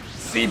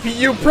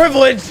 CPU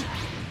privilege!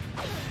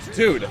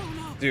 Dude.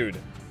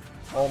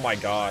 Oh my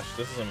gosh,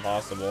 this is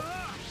impossible.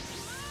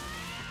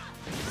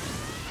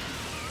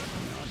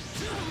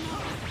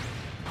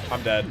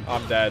 I'm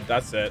dead.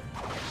 That's it.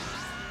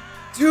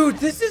 Dude,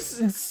 this is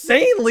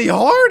insanely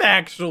hard,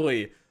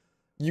 actually.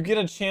 You get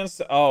a chance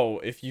to... Oh,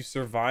 if you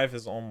survive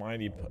his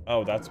almighty...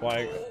 Oh, that's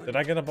why... Did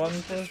I get a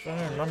button push? I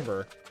don't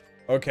remember.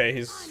 Okay,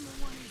 he's...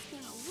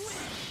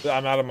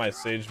 I'm out of my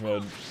Sage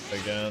mode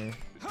again.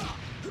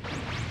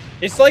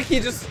 It's like he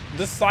just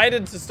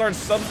decided to start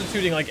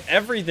substituting like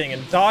everything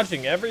and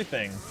dodging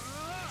everything.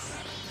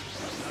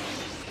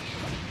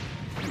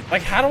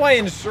 Like, how do I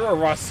ensure a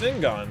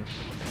Rasengan?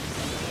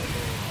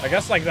 I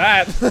guess like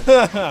that.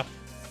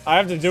 I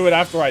have to do it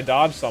after I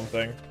dodge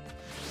something.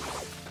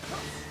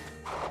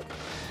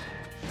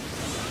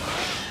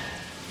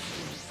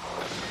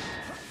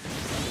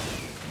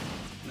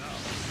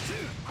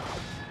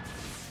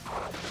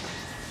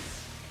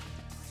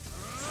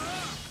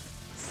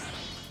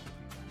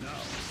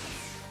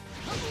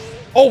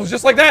 Oh,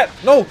 just like that.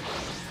 No,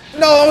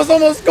 that was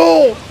almost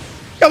cool.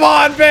 Come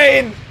on,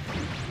 Bane.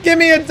 Give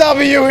me a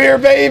W here,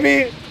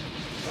 baby.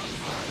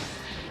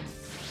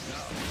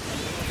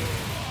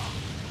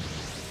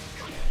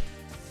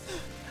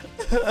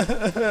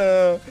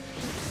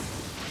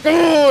 Come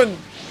on.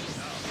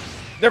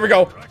 There we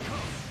go.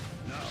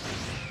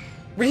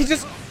 He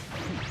just...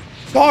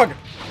 Dog.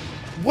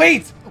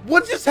 Wait.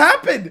 What just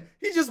happened?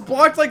 He just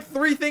blocked like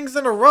 3 things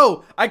in a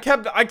row. I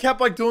kept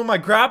like doing my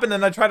grab and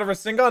then I tried to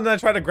Rasengan and then I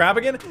tried to grab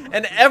again.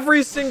 And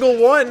every single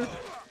one,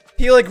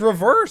 he like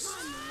reversed.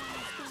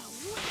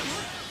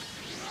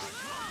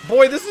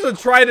 Boy, this is a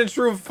tried and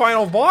true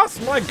final boss.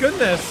 My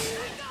goodness.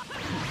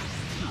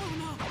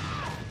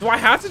 Do I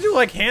have to do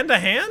like hand to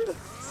hand?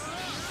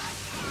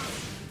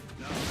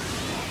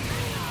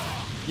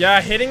 Yeah,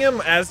 hitting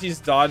him as he's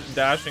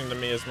dashing to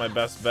me is my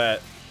best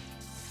bet.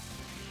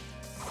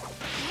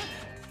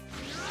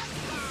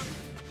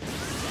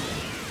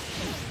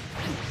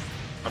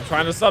 I'm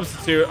trying to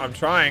substitute. I'm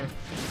trying.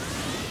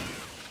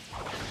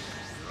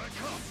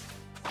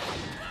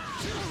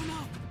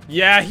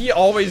 Yeah, he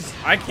always...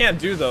 I can't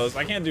do those.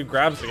 I can't do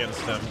grabs against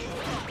him.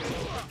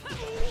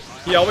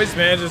 He always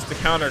manages to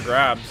counter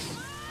grabs.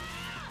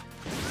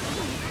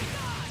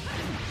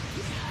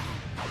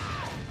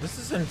 This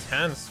is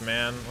intense,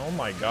 man. Oh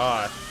my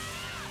gosh.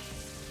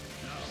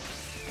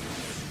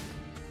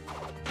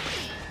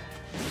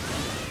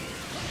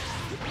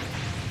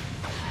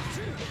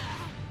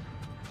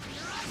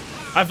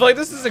 I feel like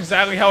this is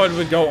exactly how it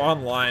would go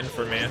online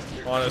for me,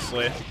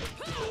 honestly.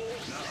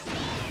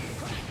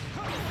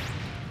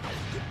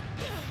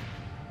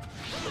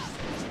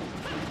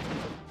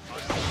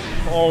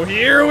 Oh,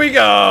 here we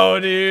go,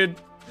 dude.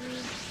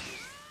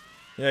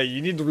 Yeah,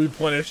 you need to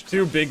replenish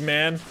too, big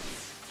man.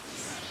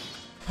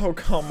 Oh,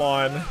 come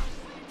on.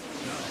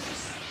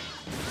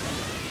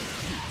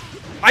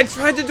 I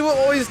tried to do it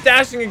while he's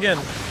dashing again.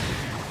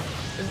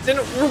 It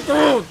didn't work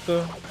out.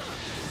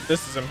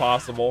 This is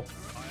impossible.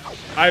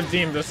 I've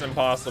deemed this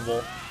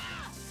impossible.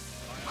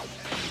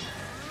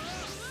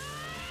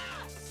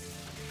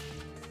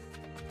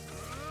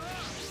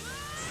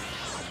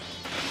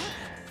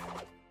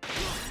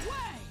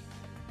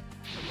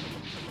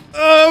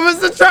 Oh, it was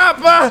the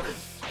trap!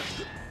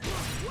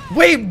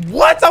 Wait,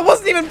 what? I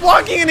wasn't even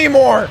blocking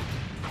anymore!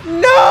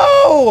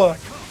 No!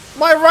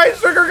 My right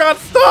trigger got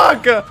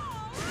stuck!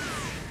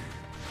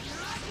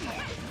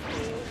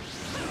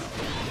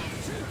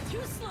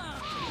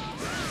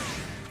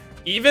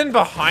 Even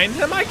behind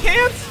him, I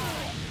can't?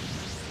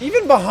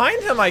 Even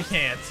behind him, I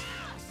can't.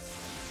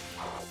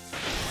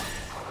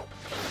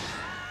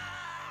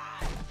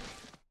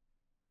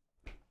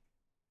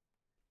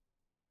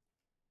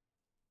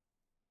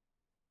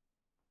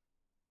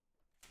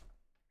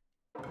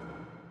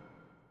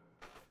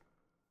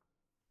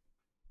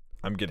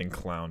 I'm getting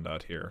clowned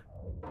out here.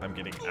 I'm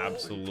getting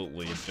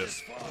absolutely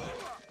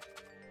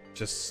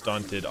just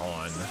stunted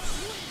on.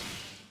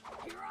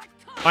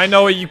 I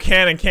know what you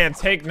can and can't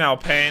take now,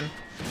 Pain.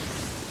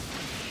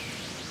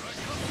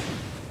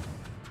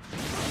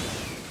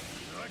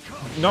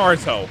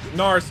 Naruto,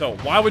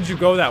 why would you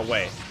go that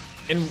way?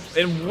 In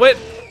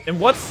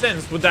what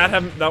sense would that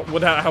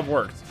have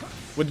worked?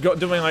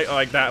 Doing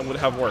like that would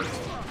have worked?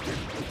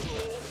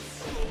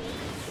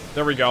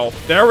 There we go.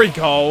 There we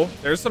go.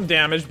 There's some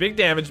damage, big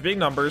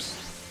numbers.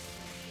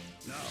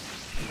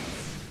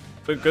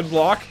 Good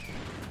block.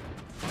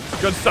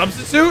 Good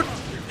substitute.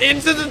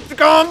 Into the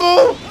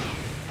combo.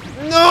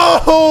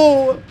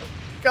 No!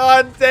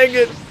 God dang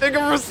it. Think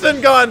of a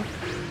Sin gun.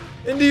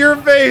 Into your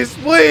face,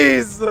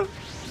 please.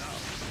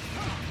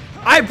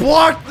 I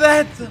blocked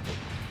that.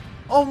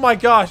 Oh my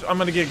gosh. I'm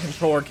gonna get a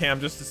controller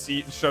cam just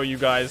to show you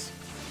guys.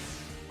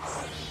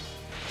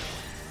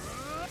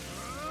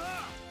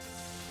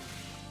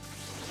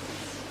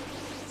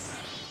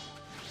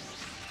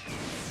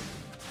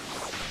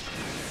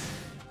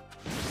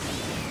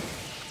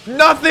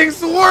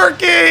 Nothing's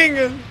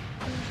working!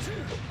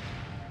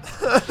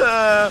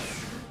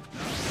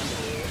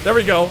 There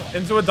we go.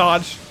 Into a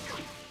dodge.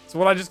 That's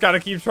what I just gotta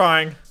keep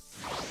trying.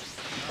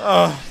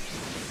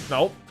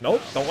 Nope.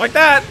 Don't like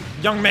that.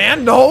 Young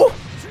man, no!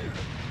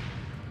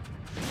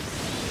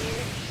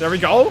 There we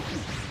go.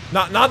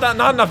 Not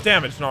enough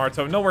damage,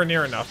 Naruto. Nowhere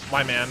near enough,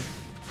 my man.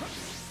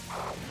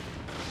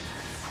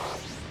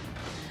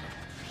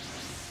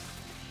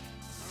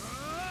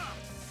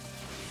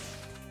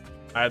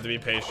 I had to be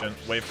patient.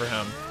 Wait for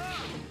him.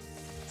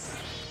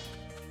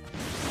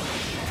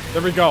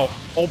 There we go.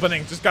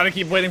 Opening. Just gotta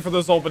keep waiting for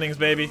those openings,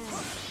 baby.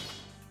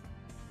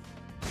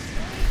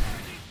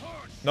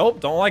 Nope,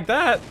 don't like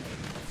that.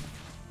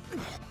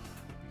 Did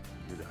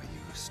I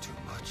use too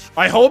much?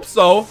 I hope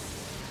so.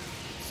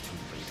 It's too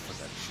late for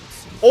that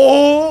shit.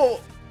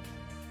 Oh!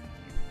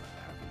 You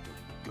haven't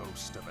a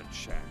ghost of a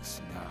chance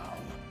now.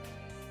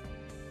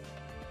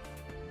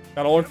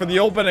 Gotta look for the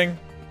opening.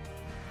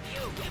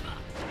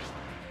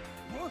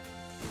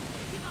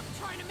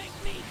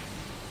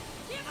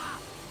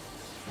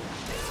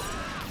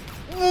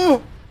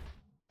 Ooh.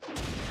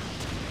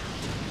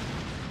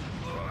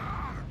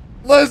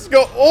 Let's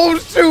go. Oh,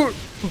 shoot.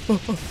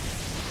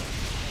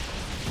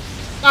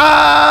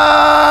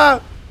 Ah!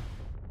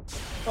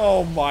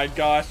 Oh my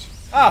gosh.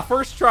 Ah,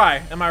 first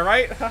try. Am I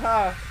right?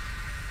 Haha.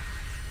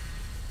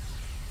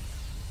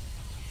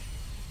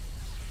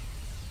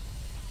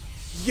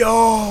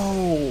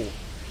 Yo.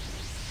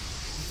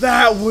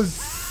 That was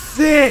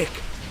sick.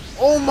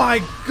 Oh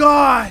my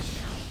gosh.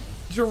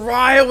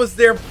 Jiraiya was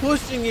there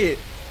pushing it.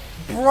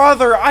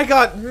 Brother, I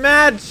got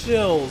mad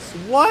chills.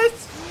 What?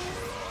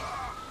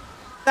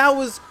 That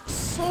was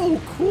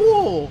so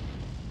cool.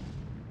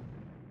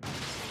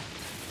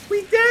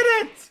 We did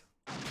it.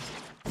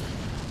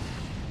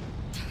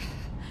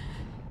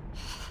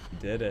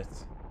 Did it.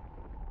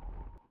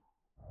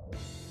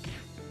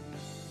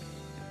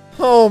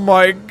 Oh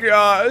my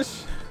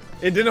gosh.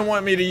 It didn't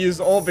want me to use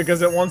ult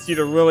because it wants you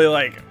to really,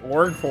 like,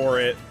 work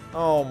for it.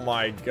 Oh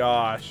my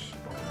gosh.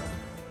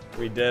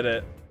 We did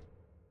it.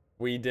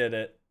 We did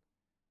it.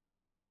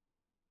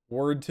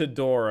 Word to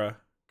Dora,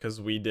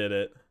 because we did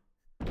it.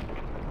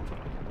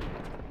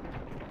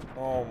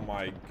 Oh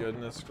my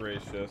goodness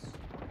gracious.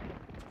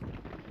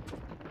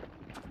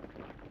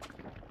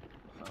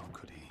 How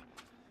could he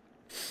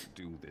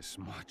do this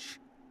much?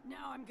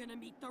 Now I'm gonna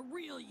meet the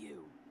real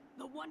you.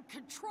 The one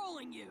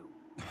controlling you.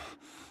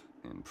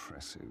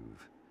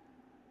 Impressive.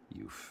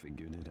 You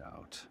figured it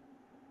out.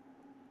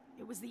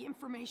 It was the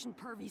information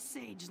Pervy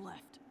Sage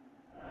left.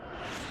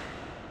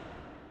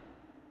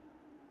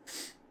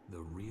 The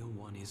real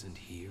one isn't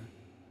here?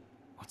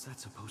 What's that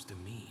supposed to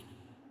mean?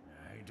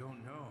 I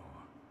don't know.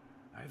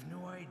 I've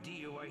no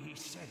idea why he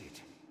said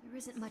it. There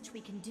isn't much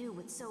we can do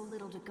with so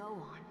little to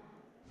go on.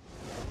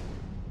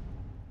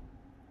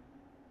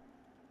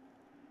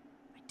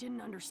 I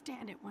didn't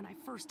understand it when I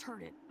first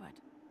heard it, but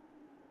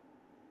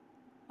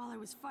while I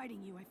was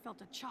fighting you, I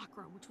felt a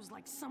chakra, which was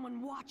like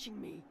someone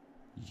watching me.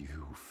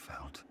 You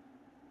felt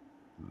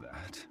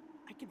that?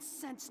 I can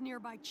sense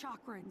nearby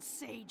chakra in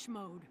Sage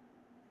mode.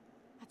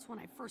 That's when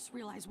I first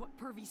realized what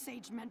Pervy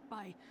Sage meant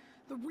by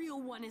the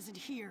real one isn't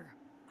here.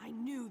 I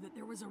knew that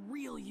there was a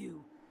real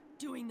you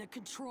doing the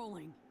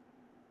controlling.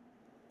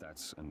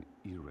 That's an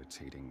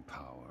irritating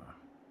power.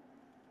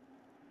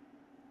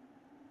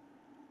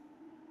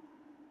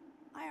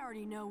 I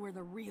already know where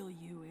the real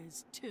you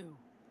is, too.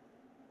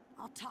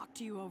 I'll talk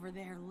to you over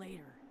there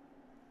later.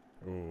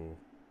 Ooh.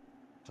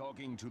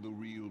 Talking to the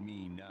real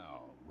me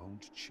now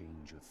won't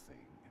change a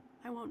thing.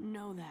 I won't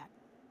know that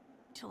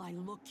till I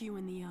look you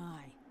in the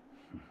eye.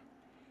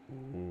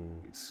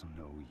 Ooh. It's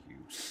no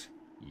use.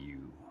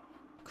 You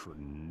could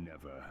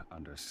never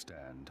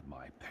understand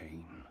my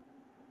pain.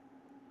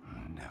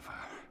 Never.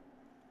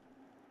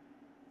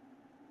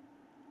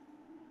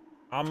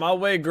 On my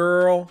way,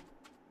 girl.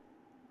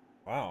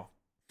 Wow.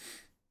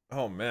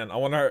 Oh man, I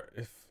wonder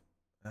if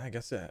I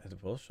guess it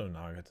will show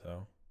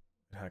Nagato.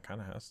 It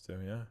kind of has to,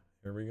 yeah.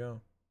 Here we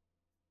go.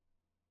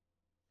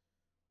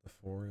 The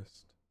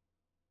forest.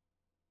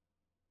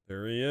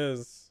 There he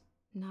is.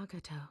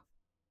 Nagato.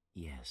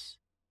 Yes.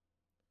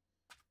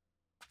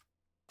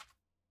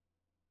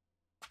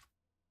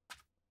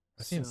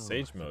 I see in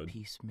Sage mode. The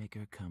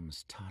peacemaker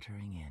comes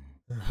tottering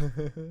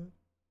in.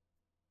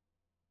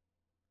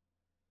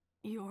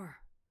 You're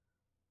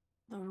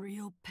the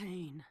real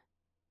pain.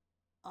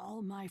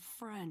 All my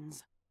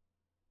friends.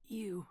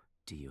 You.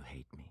 Do you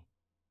hate me?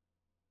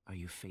 Are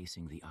you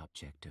facing the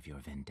object of your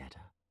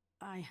vendetta?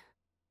 I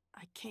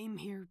came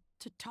here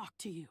to talk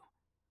to you.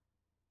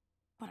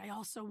 But I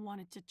also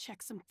wanted to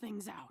check some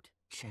things out.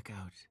 Check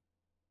out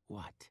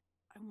what?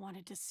 I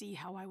wanted to see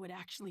how I would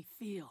actually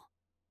feel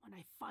when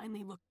I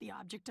finally looked the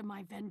object of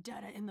my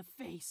vendetta in the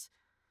face,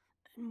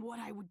 and what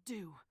I would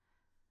do.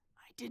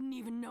 I didn't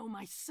even know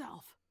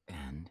myself.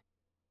 And?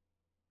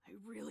 I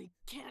really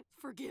can't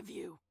forgive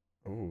you.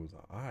 Oh,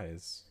 the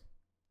eyes.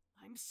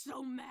 I'm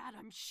so mad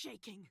I'm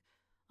shaking.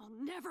 I'll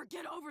never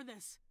get over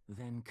this.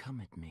 Then come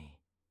at me.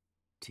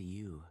 To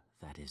you,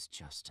 that is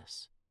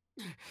justice.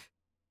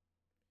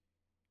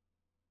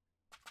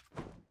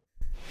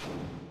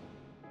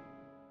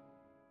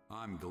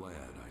 I'm glad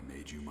I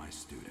made you my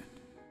student.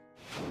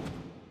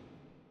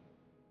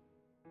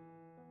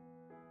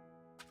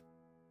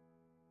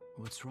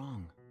 What's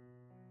wrong?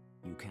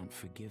 You can't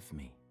forgive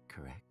me,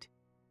 correct?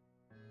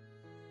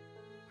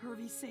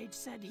 Pervy Sage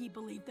said he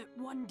believed that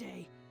one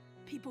day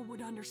people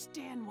would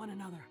understand one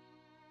another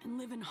and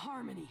live in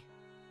harmony.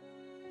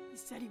 He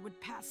said he would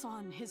pass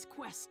on his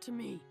quest to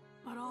me,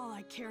 but all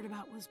I cared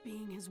about was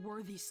being his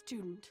worthy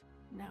student.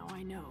 Now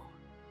I know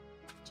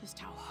just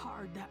how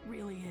hard that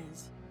really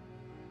is.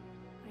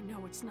 I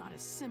know it's not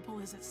as simple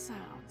as it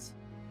sounds.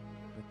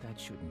 But that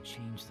shouldn't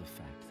change the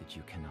fact that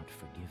you cannot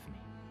forgive me.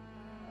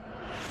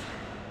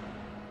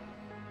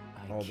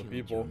 I All the killed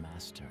people. your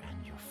master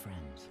and your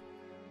friends.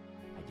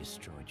 I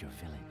destroyed your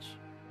village.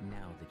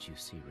 Now that you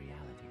see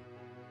reality,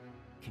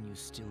 can you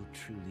still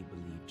truly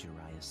believe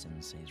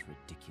Jiraiya-sensei's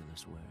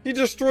ridiculous words? He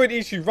destroyed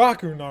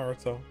Ichiraku,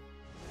 Naruto.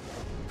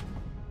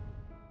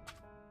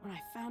 When I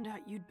found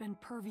out you'd been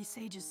Pervy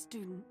Sage's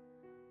student,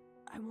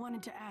 I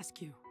wanted to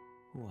ask you.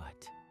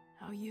 What?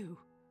 How you,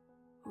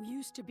 who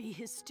used to be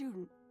his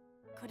student,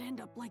 could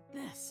end up like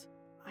this.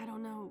 I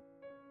don't know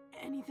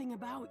anything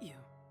about you.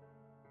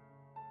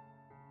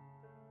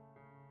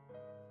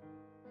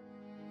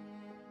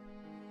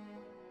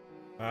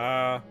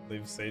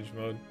 Leave Sage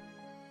mode.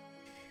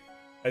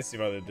 I see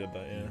why they did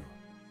that, yeah.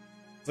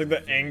 It's like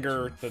the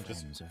anger to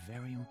just... Friends are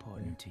very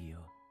important to you.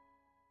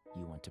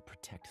 You want to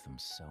protect them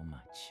so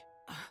much.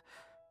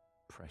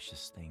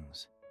 Precious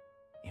things.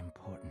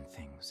 Important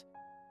things.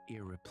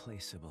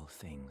 Irreplaceable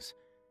things.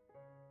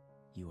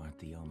 You aren't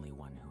the only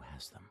one who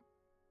has them.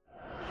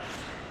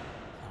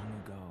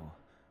 Long ago,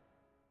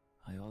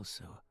 I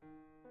also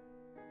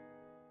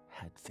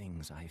had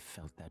things I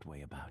felt that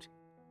way about.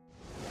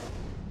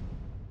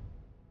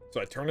 So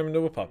I turned him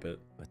into a puppet.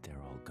 But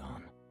they're all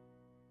gone.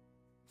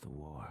 The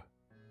war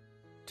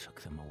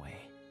took them away.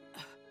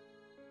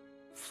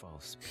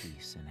 false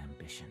peace and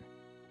ambition.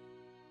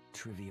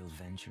 Trivial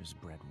ventures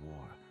bred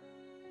war,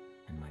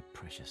 and my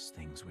precious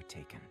things were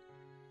taken.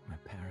 My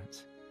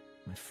parents,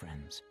 my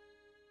friends,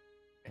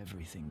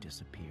 everything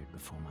disappeared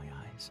before my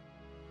eyes.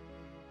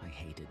 I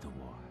hated the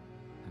war,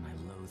 and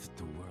I loathed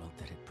the world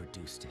that had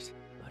produced it,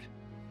 but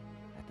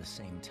at the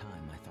same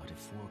time I thought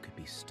if war could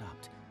be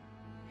stopped,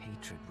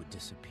 hatred would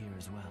disappear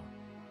as well.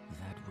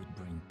 That would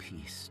bring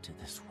peace to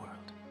this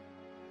world.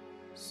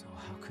 So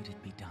how could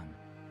it be done?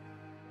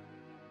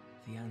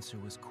 The answer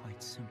was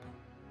quite simple.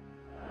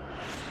 I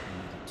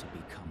needed to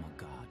become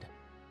a god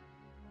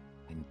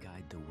and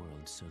guide the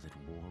world so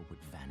that war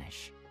would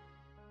vanish.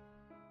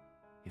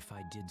 If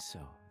I did so,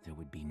 there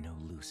would be no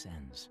loose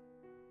ends.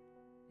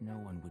 No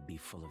one would be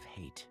full of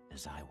hate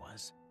as I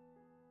was.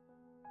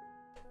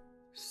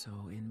 So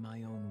in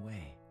my own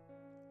way,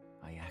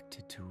 I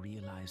acted to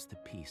realize the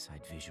peace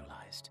I'd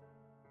visualized.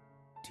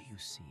 Do you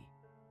see?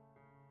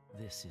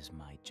 This is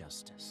my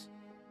justice.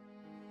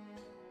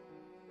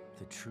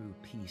 The true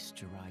peace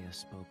Jiraiya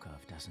spoke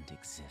of doesn't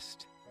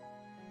exist.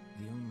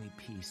 The only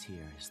peace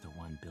here is the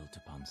one built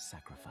upon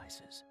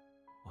sacrifices.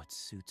 What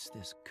suits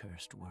this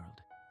cursed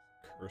world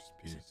Cursed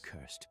peace. is a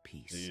cursed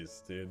peace.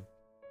 Jeez, dude.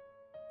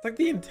 It's like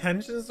the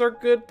intentions are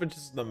good, but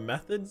just the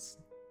methods?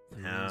 The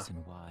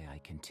reason why I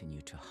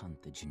continue to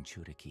hunt the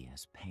Jinchuriki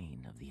as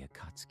pain of the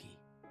Akatsuki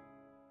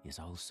is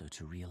also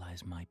to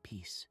realize my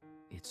peace.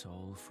 It's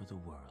all for the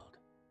world.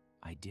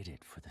 I did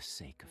it for the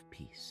sake of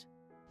peace.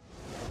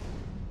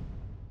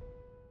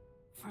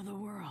 For the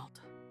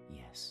world.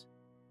 Yes.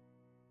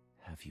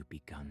 Have you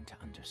begun to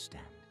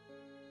understand?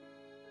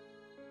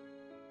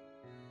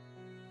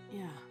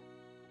 Yeah.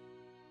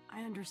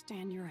 I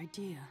understand your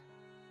idea.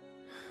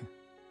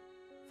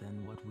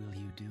 Then what will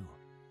you do?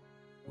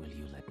 Will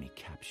you let me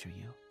capture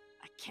you?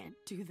 I can't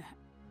do that.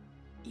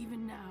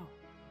 Even now,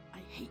 I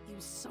hate you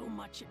so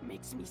much it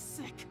makes me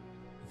sick.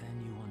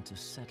 Then you want to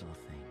settle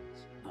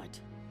things. But...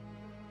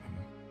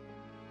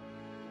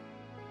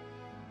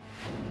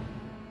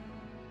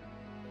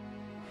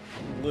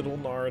 Little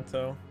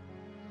Naruto.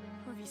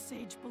 Pervy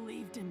Sage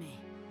believed in me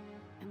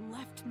and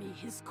left me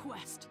his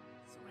quest.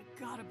 So I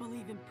gotta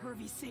believe in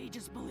Pervy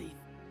Sage's belief.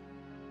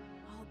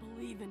 I'll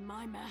believe in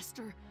my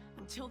master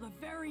until the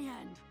very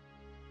end.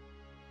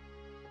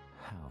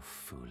 How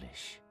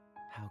foolish.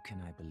 How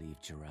can I believe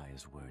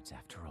Jiraiya's words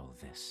after all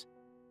this?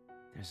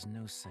 There's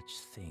no such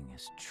thing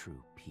as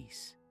true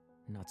peace.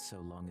 Not so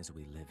long as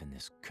we live in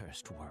this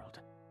cursed world.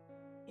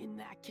 In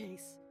that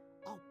case,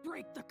 I'll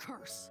break the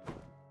curse.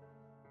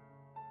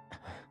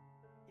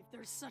 If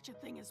there's such a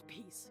thing as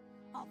peace,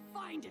 I'll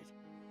find it.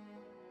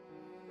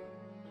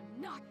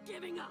 I'm not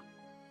giving up.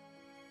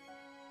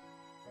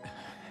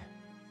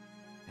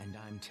 And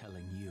I'm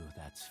telling you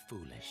that's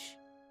foolish.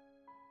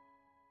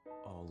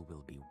 All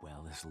will be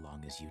well as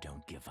long as you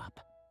don't give up.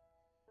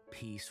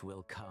 Peace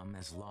will come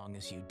as long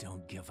as you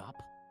don't give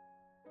up.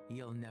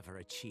 You'll never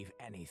achieve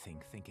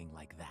anything thinking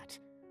like that.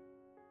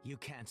 You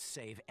can't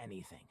save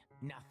anything.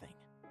 Nothing.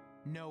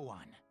 No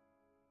one.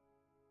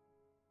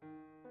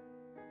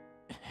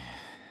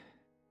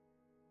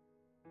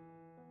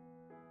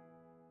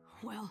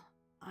 Well,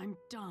 I'm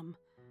dumb.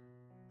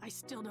 I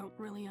still don't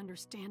really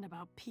understand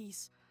about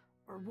peace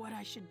or what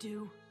I should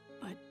do,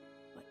 but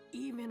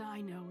even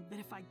I know that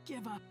if I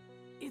give up,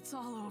 it's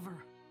all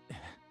over.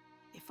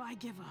 If I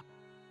give up,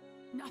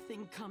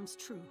 nothing comes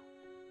true.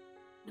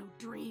 No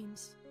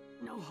dreams,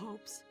 no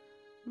hopes,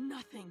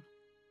 nothing.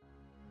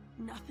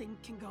 Nothing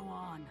can go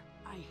on.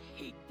 I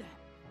hate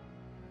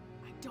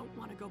that. I don't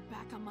want to go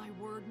back on my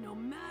word no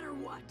matter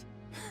what.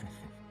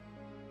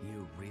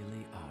 You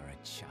really are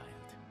a child.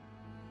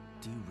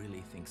 Do you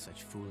really think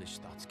such foolish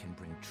thoughts can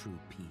bring true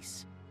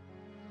peace?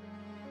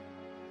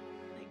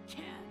 They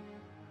can.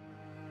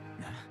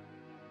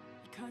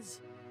 Because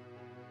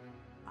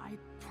I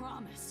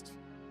promised.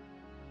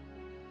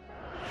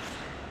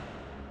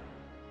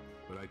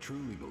 But I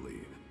truly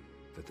believe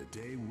that the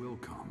day will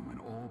come when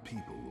all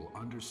people will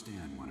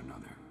understand one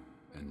another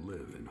and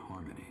live in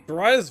harmony.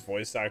 Jiraiya's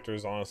voice actor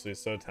is honestly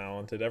so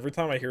talented. Every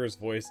time I hear his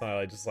voice,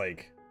 I just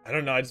like, I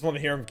don't know, I just want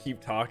to hear him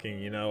keep talking,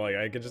 you know? Like,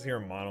 I could just hear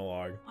him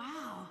monologue.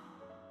 Wow,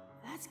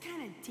 that's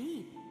kind of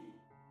deep.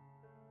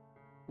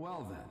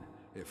 Well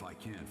then, if I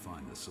can't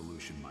find the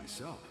solution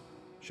myself,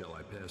 shall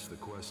I pass the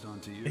quest on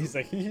to you? He's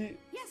like,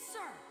 Yes, sir.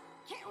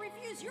 Can't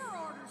refuse your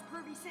orders,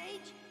 Pervy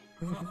Sage.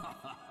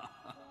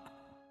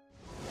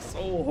 So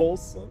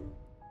wholesome.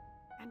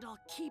 And I'll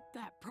keep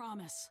that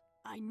promise.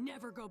 I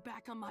never go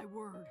back on my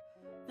word.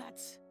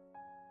 That's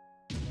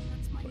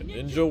my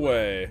ninja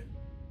way.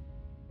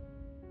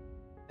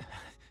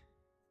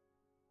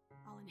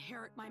 I'll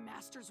inherit my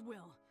master's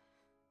will,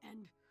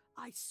 and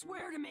I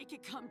swear to make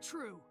it come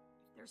true.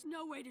 If there's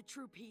no way to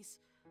true peace,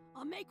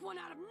 I'll make one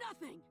out of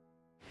nothing.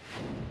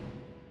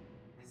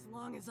 As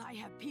long as I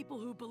have people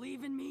who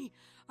believe in me,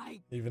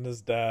 Even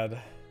his dad.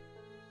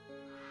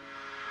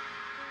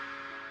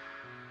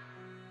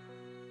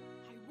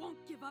 I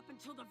won't give up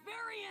until the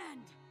very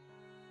end.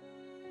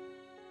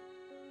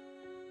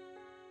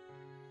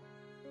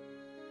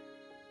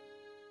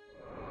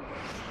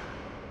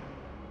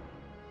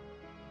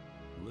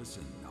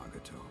 Listen,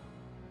 Nagato.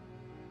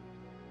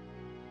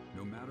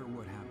 No matter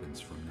what happens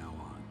from now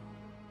on,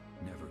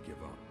 never give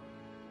up.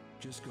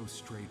 Just go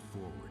straight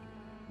forward,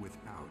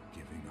 without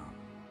giving up.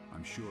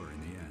 I'm sure in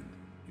the end,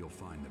 you'll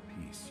find the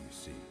peace you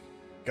seek.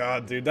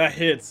 God, dude, that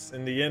hits.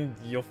 In the end,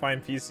 you'll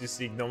find peace you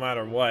seek no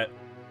matter what.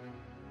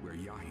 Where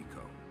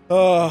Yahiko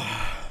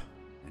Oh.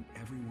 and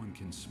everyone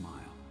can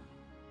smile.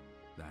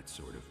 That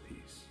sort of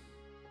peace.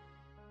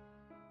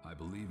 I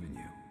believe in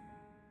you.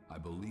 I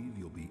believe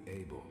you'll be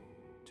able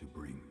to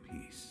bring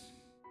peace.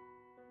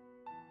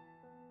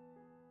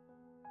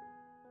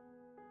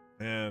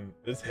 Man,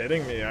 it's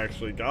hitting me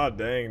actually. God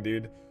dang,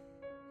 dude.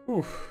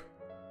 Whew.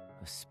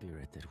 A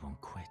spirit that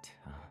won't quit,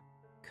 huh?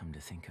 Come to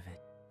think of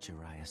it,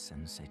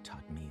 Jiraiya-sensei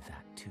taught me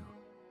that too.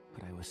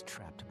 But I was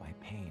trapped by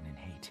pain and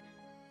hate,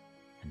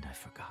 and I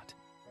forgot.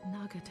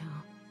 Nagato.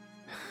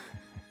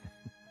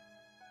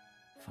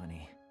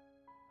 Funny,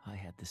 I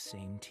had the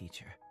same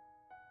teacher.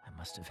 I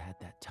must have had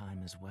that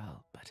time as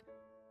well, but...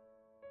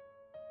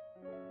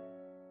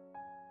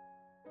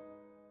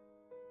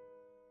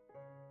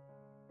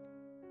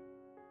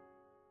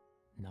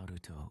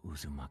 Naruto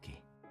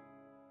Uzumaki.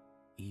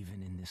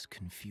 Even in this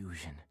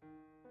confusion,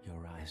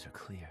 your eyes are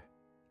clear.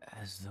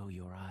 As though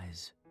your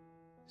eyes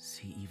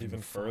see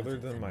even further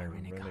than my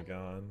Rinnegan.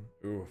 Rinnegan.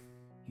 Oof.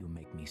 You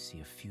make me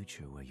see a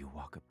future where you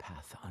walk a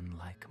path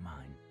unlike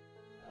mine.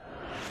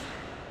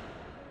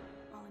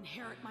 I'll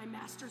inherit my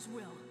master's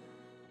will,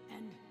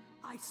 and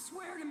I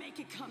swear to make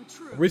it come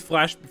true. Are we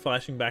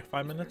flashing back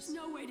 5 minutes? There's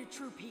no way to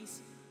true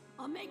peace.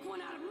 I'll make one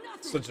out of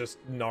nothing. Such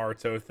a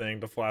Naruto thing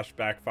to flash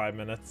back 5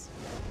 minutes.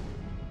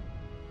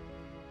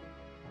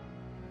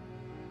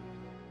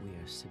 We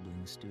are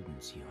sibling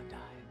students, you and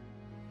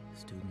I.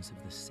 Students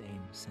of the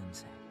same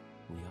sensei.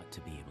 We ought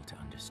to be able to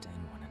understand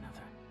one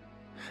another.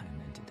 I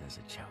meant it as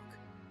a joke.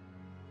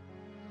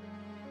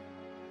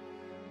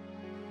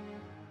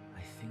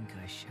 I think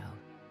I shall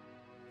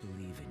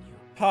believe in you.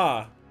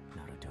 Ha!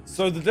 Naruto.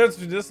 So the difference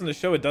between this and the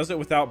show, it does it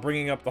without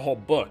bringing up the whole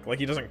book. Like,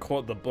 he doesn't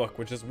quote the book,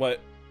 which is what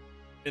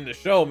in the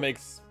show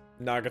makes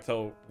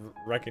Nagato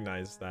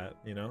recognize that,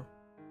 you know?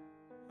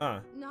 Huh.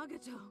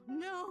 Nagato,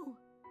 no!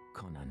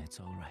 Conan, it's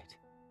all right.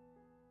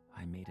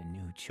 I made a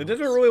new choice. They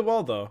did it really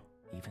well, though.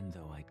 Even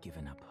though I'd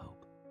given up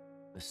hope.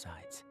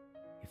 Besides,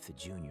 if the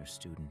junior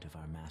student of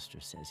our master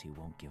says he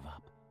won't give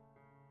up,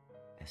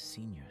 as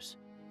seniors,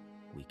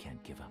 we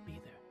can't give up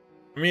either.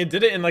 I mean, it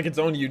did it in like its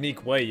own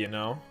unique way, you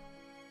know?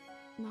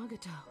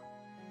 Nagato,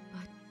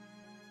 but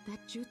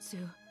that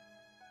jutsu,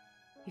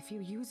 if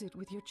you use it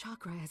with your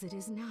chakra as it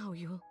is now,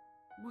 you'll...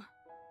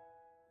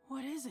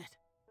 What is it?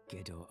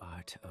 Gedo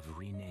art of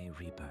Rine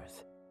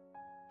rebirth.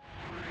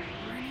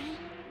 Rennie?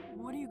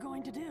 What are you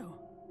going to do?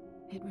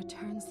 It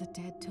returns the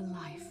dead to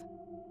life.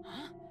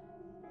 Huh?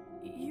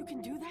 You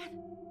can do that?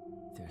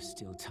 There's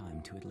still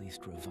time to at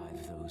least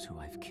revive those who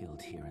I've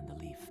killed here in the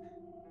leaf.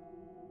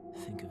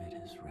 Think of it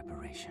as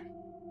reparation.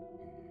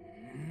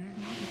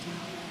 Nagato,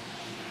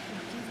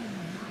 you're giving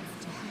your life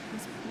to help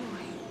this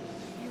boy.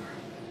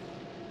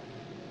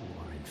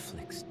 War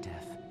inflicts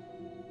death,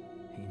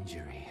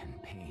 injury,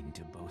 and pain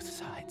to both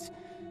sides.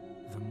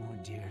 The more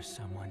dear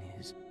someone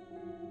is,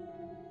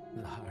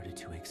 the harder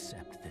to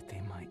accept that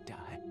they might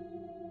die.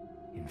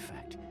 In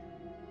fact,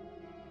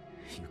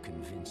 you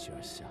convince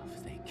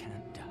yourself they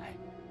can't die,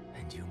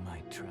 and you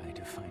might try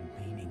to find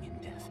meaning in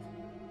death.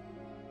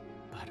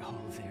 But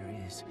all there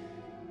is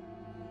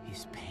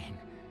pain.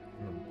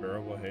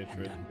 Unbearable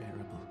hatred. And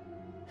unbearable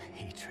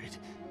hatred,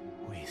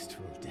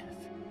 wasteful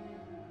death,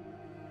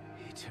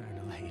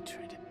 eternal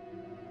hatred,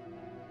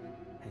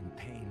 and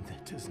pain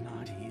that does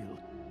not heal.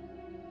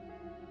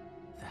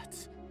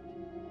 That's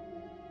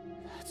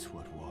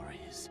what war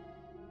is.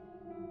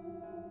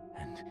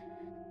 And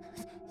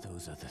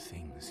those are the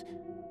things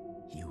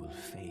you will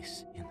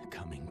face in the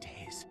coming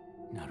days,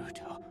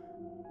 Naruto.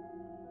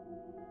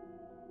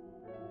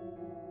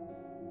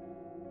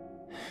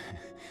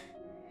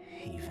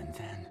 Even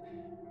then,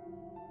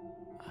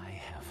 I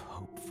have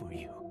hope for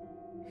you.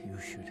 You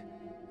should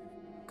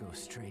go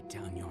straight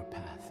down your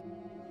path.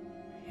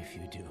 If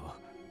you do,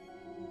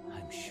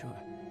 I'm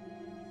sure.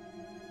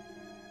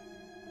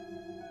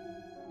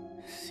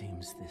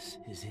 Seems this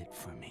is it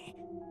for me.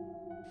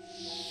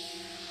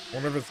 I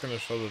wonder if it's gonna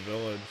show the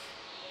village.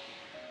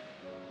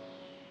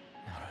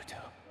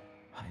 Naruto,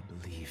 I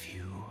believe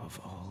you, of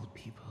all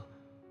people,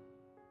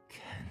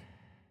 can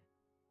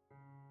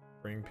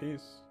bring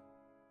peace.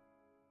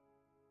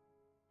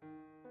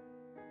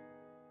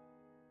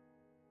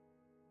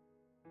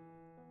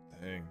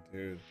 Dang,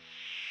 dude.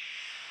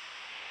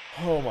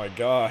 Oh my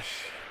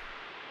gosh.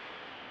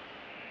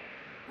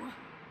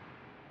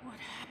 What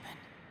happened?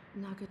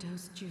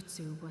 Nagato's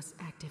jutsu was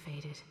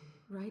activated.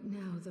 Right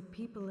now, the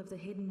people of the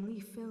Hidden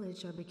Leaf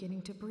Village are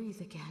beginning to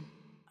breathe again.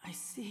 I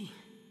see.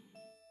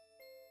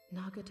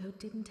 Nagato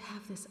didn't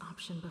have this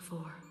option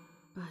before,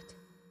 but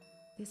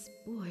this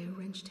boy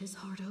wrenched his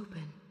heart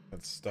open.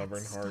 That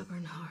stubborn heart.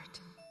 Stubborn heart.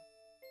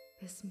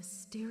 This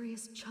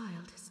mysterious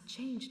child has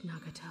changed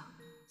Nagato.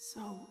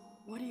 So,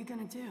 what are you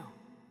gonna do?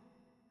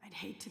 I'd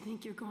hate to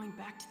think you're going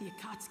back to the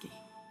Akatsuki.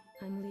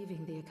 I'm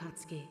leaving the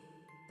Akatsuki.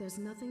 There's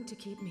nothing to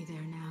keep me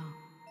there now.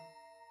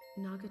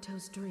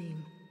 Nagato's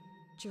dream,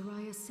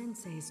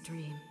 Jiraiya-sensei's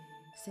dream.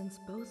 Since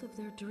both of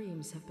their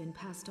dreams have been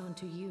passed on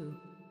to you,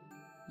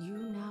 you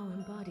now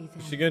embody them.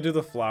 Is she gonna do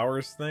the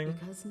flowers thing?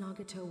 Because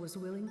Nagato was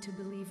willing to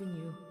believe in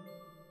you,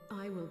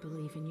 I will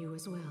believe in you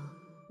as well.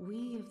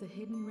 We of the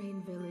Hidden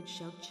Rain Village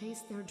shall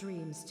chase their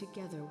dreams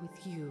together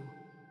with you.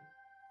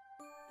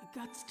 The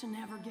guts to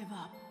never give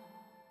up.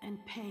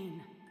 And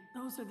pain.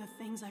 Those are the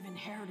things I've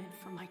inherited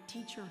from my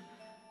teacher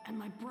and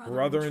my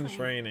brother in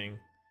training.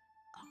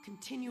 I'll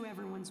continue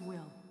everyone's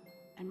will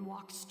and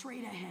walk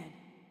straight ahead.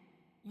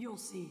 You'll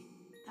see.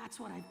 That's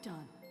what I've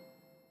done.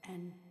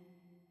 And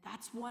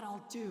that's what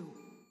I'll do.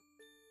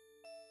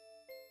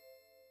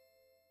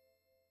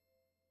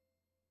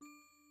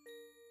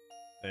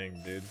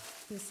 Dang, dude.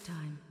 This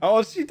time.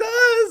 Oh, she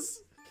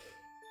does!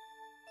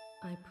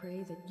 I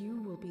pray that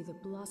you will be the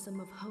blossom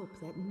of hope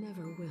that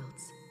never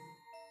wilts.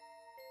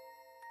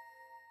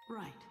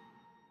 Right.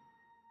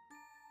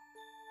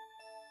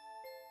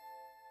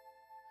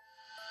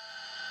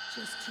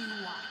 Just you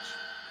watch,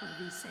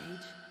 Pervy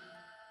Sage.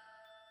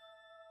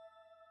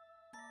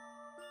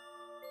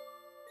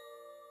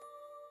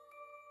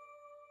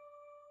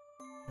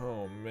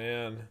 Oh,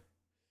 man.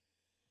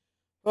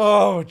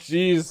 Oh,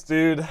 jeez,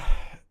 dude.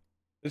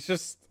 It's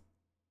just...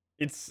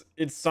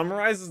 It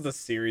summarizes the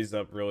series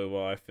up really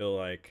well, I feel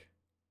like.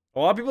 A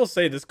lot of people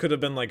say this could have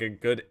been like a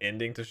good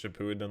ending to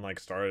Shippuden and like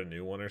start a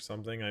new one or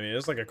something. I mean,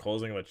 it's like a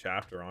closing of a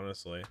chapter,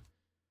 honestly.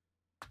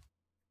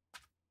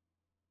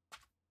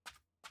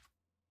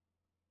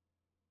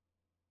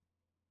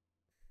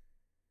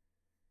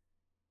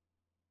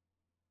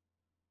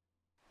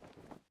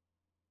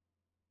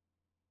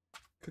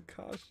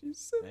 Kakashi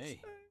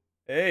Sensei.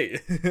 Hey.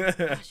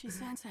 Kakashi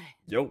Sensei.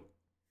 Yo.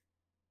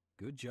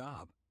 Good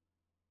job.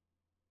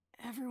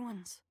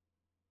 Everyone's.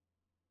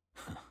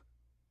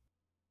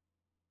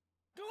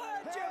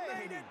 Glad you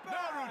made it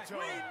back! Naruto!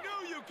 We knew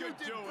you could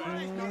do it!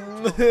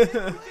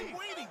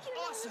 Waiting!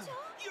 Awesome!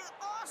 You're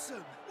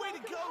awesome! Way to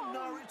go,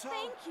 Naruto!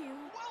 Thank you.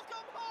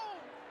 Welcome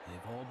home!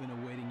 They've all been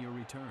awaiting your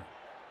return.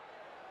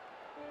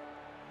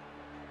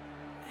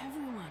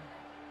 Everyone.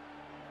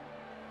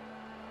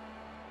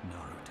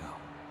 Naruto,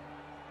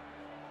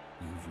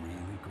 you've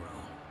really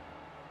grown.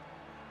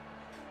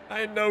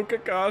 I know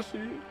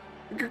Kakashi.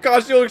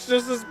 Kakashi looks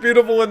just as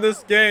beautiful in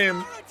this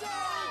game.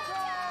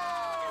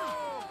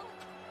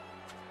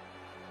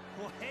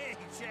 Well, hey,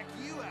 check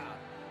you out.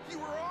 You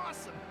were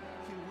awesome,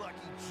 you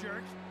lucky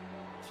jerk.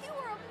 You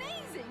were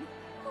amazing.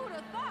 Who'd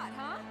have thought,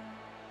 huh?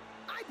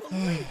 I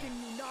believed in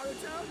you,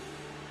 Naruto.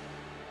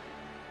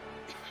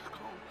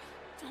 Oh,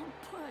 don't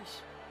push.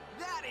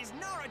 That is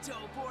Naruto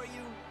for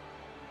you.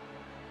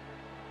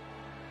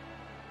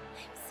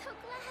 I'm so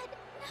glad,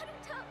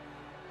 Naruto.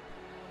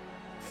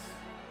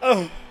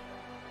 Oh.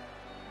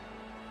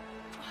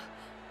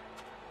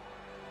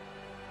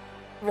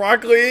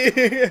 Rock Lee.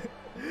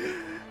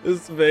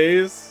 His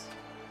face.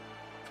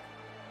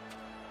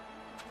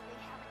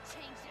 They haven't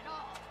changed at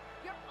all.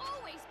 You're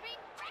always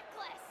being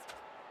reckless.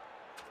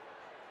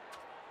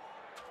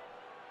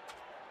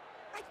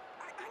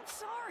 I'm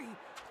sorry.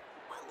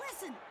 But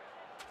listen.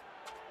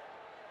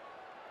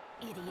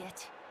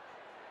 Idiot.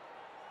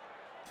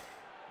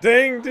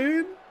 Dang,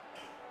 dude.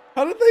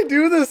 How did they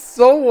do this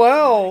so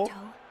well?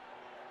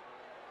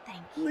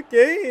 Thank you. In the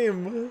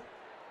game.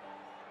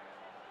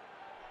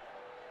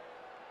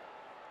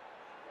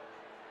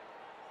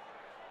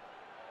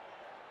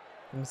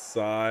 I'm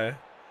sigh.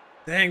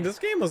 Dang, this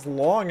game was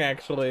long,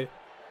 actually.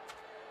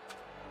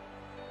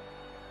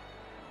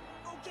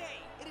 Okay,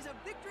 it is a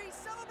victory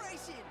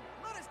celebration.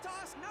 Let us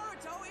toss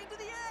Naruto into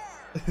the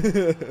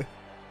air.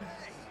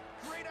 Hey,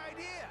 great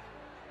idea.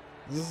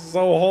 This is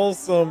so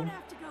wholesome.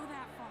 Have to go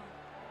that far.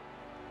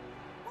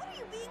 What are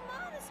you being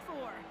modest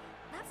for?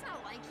 That's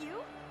not like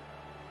you.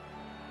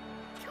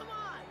 Come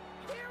on,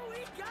 here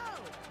we go.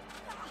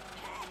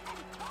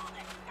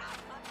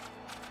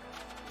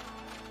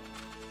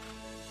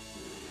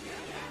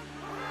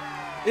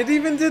 It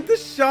even did the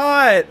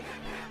shot.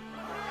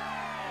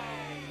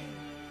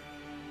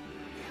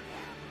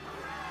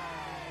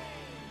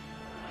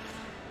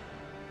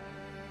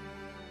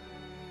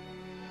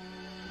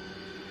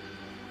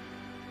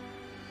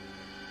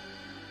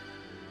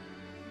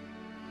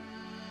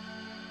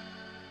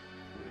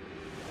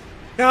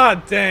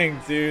 God dang,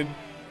 dude.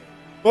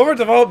 Whoever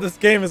developed this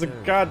game is a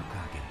god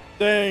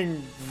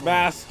dang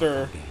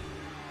master.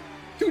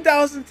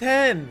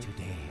 2010.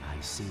 Today I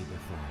see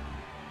before me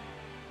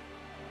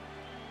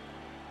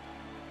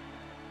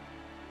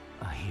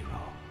a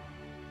hero.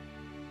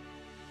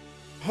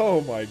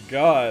 Oh my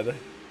god.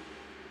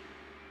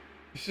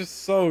 It's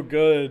just so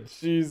good.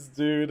 Jeez,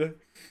 dude.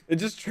 It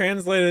just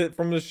translated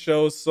from the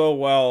show so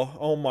well.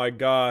 Oh my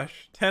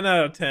gosh. 10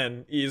 out of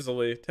 10.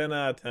 Easily. 10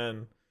 out of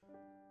 10.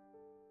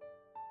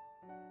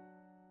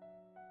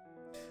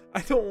 I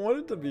don't want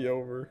it to be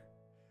over.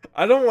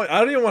 I don't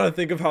even want to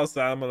think of how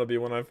sad I'm gonna be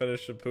when I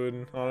finish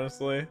Shippuden,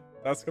 honestly.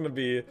 That's gonna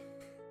be,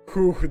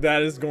 whew,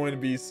 that is going to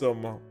be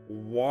some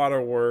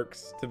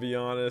waterworks, to be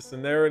honest.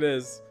 And there it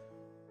is.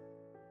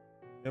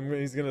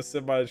 He's gonna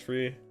sit by a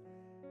tree.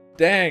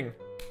 Dang.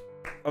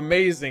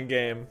 Amazing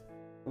game.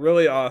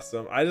 Really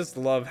awesome. I just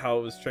love how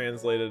it was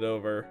translated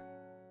over.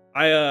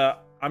 I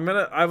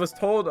was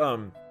told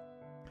a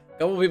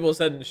couple people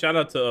said, shout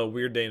out to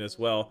Weird Dane as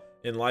well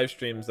in live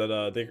streams,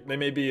 that they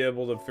may be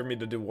able to for me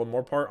to do one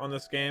more part on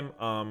this game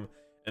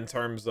in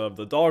terms of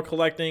the dollar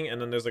collecting, and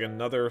then there's like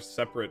another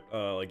separate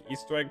like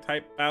Easter egg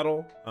type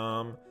battle.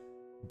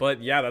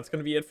 But yeah, that's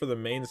gonna be it for the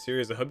main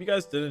series. I hope you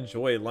guys did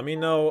enjoy. Let me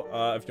know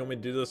if you want me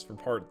to do this for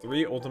part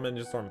 3, Ultimate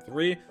Ninja Storm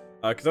 3,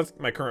 because that's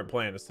my current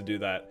plan, is to do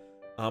that.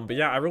 But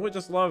yeah, I really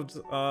just loved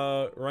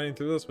running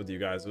through this with you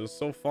guys. It was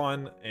so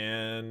fun,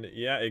 and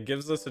yeah, it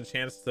gives us a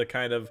chance to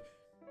kind of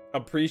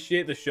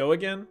appreciate the show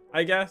again,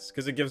 I guess,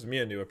 because it gives me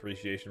a new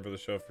appreciation for the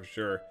show for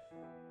sure.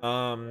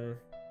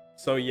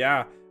 So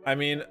yeah, I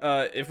mean,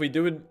 if we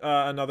do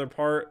another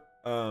part,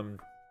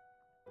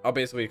 I'll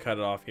basically cut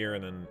it off here,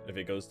 and then if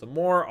it goes to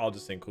more, I'll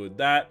just include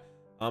that.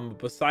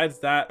 Besides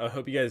that, I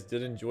hope you guys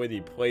did enjoy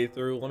the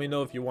playthrough. Let me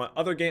know if you want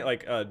other game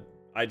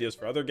ideas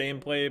for other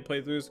gameplay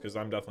playthroughs, because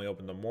I'm definitely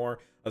open to more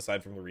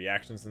aside from the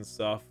reactions and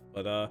stuff.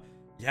 But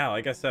yeah,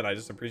 like I said, I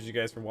just appreciate you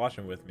guys for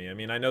watching with me. I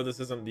mean, I know this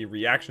isn't the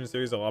reaction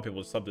series that a lot of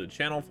people sub to the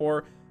channel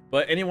for,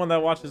 but anyone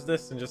that watches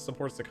this and just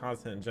supports the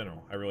content in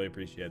general, I really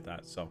appreciate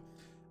that. So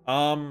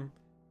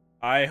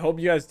I hope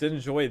you guys did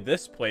enjoy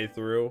this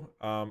playthrough.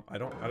 I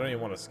don't even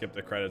want to skip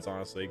the credits,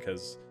 honestly,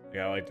 because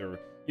I like to,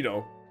 you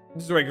know,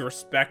 just like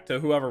respect to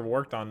whoever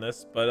worked on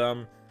this.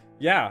 But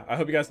yeah, I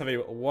hope you guys have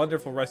a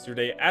wonderful rest of your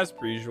day as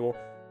per usual,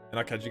 and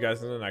I'll catch you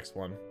guys in the next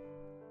one.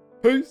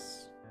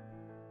 Peace.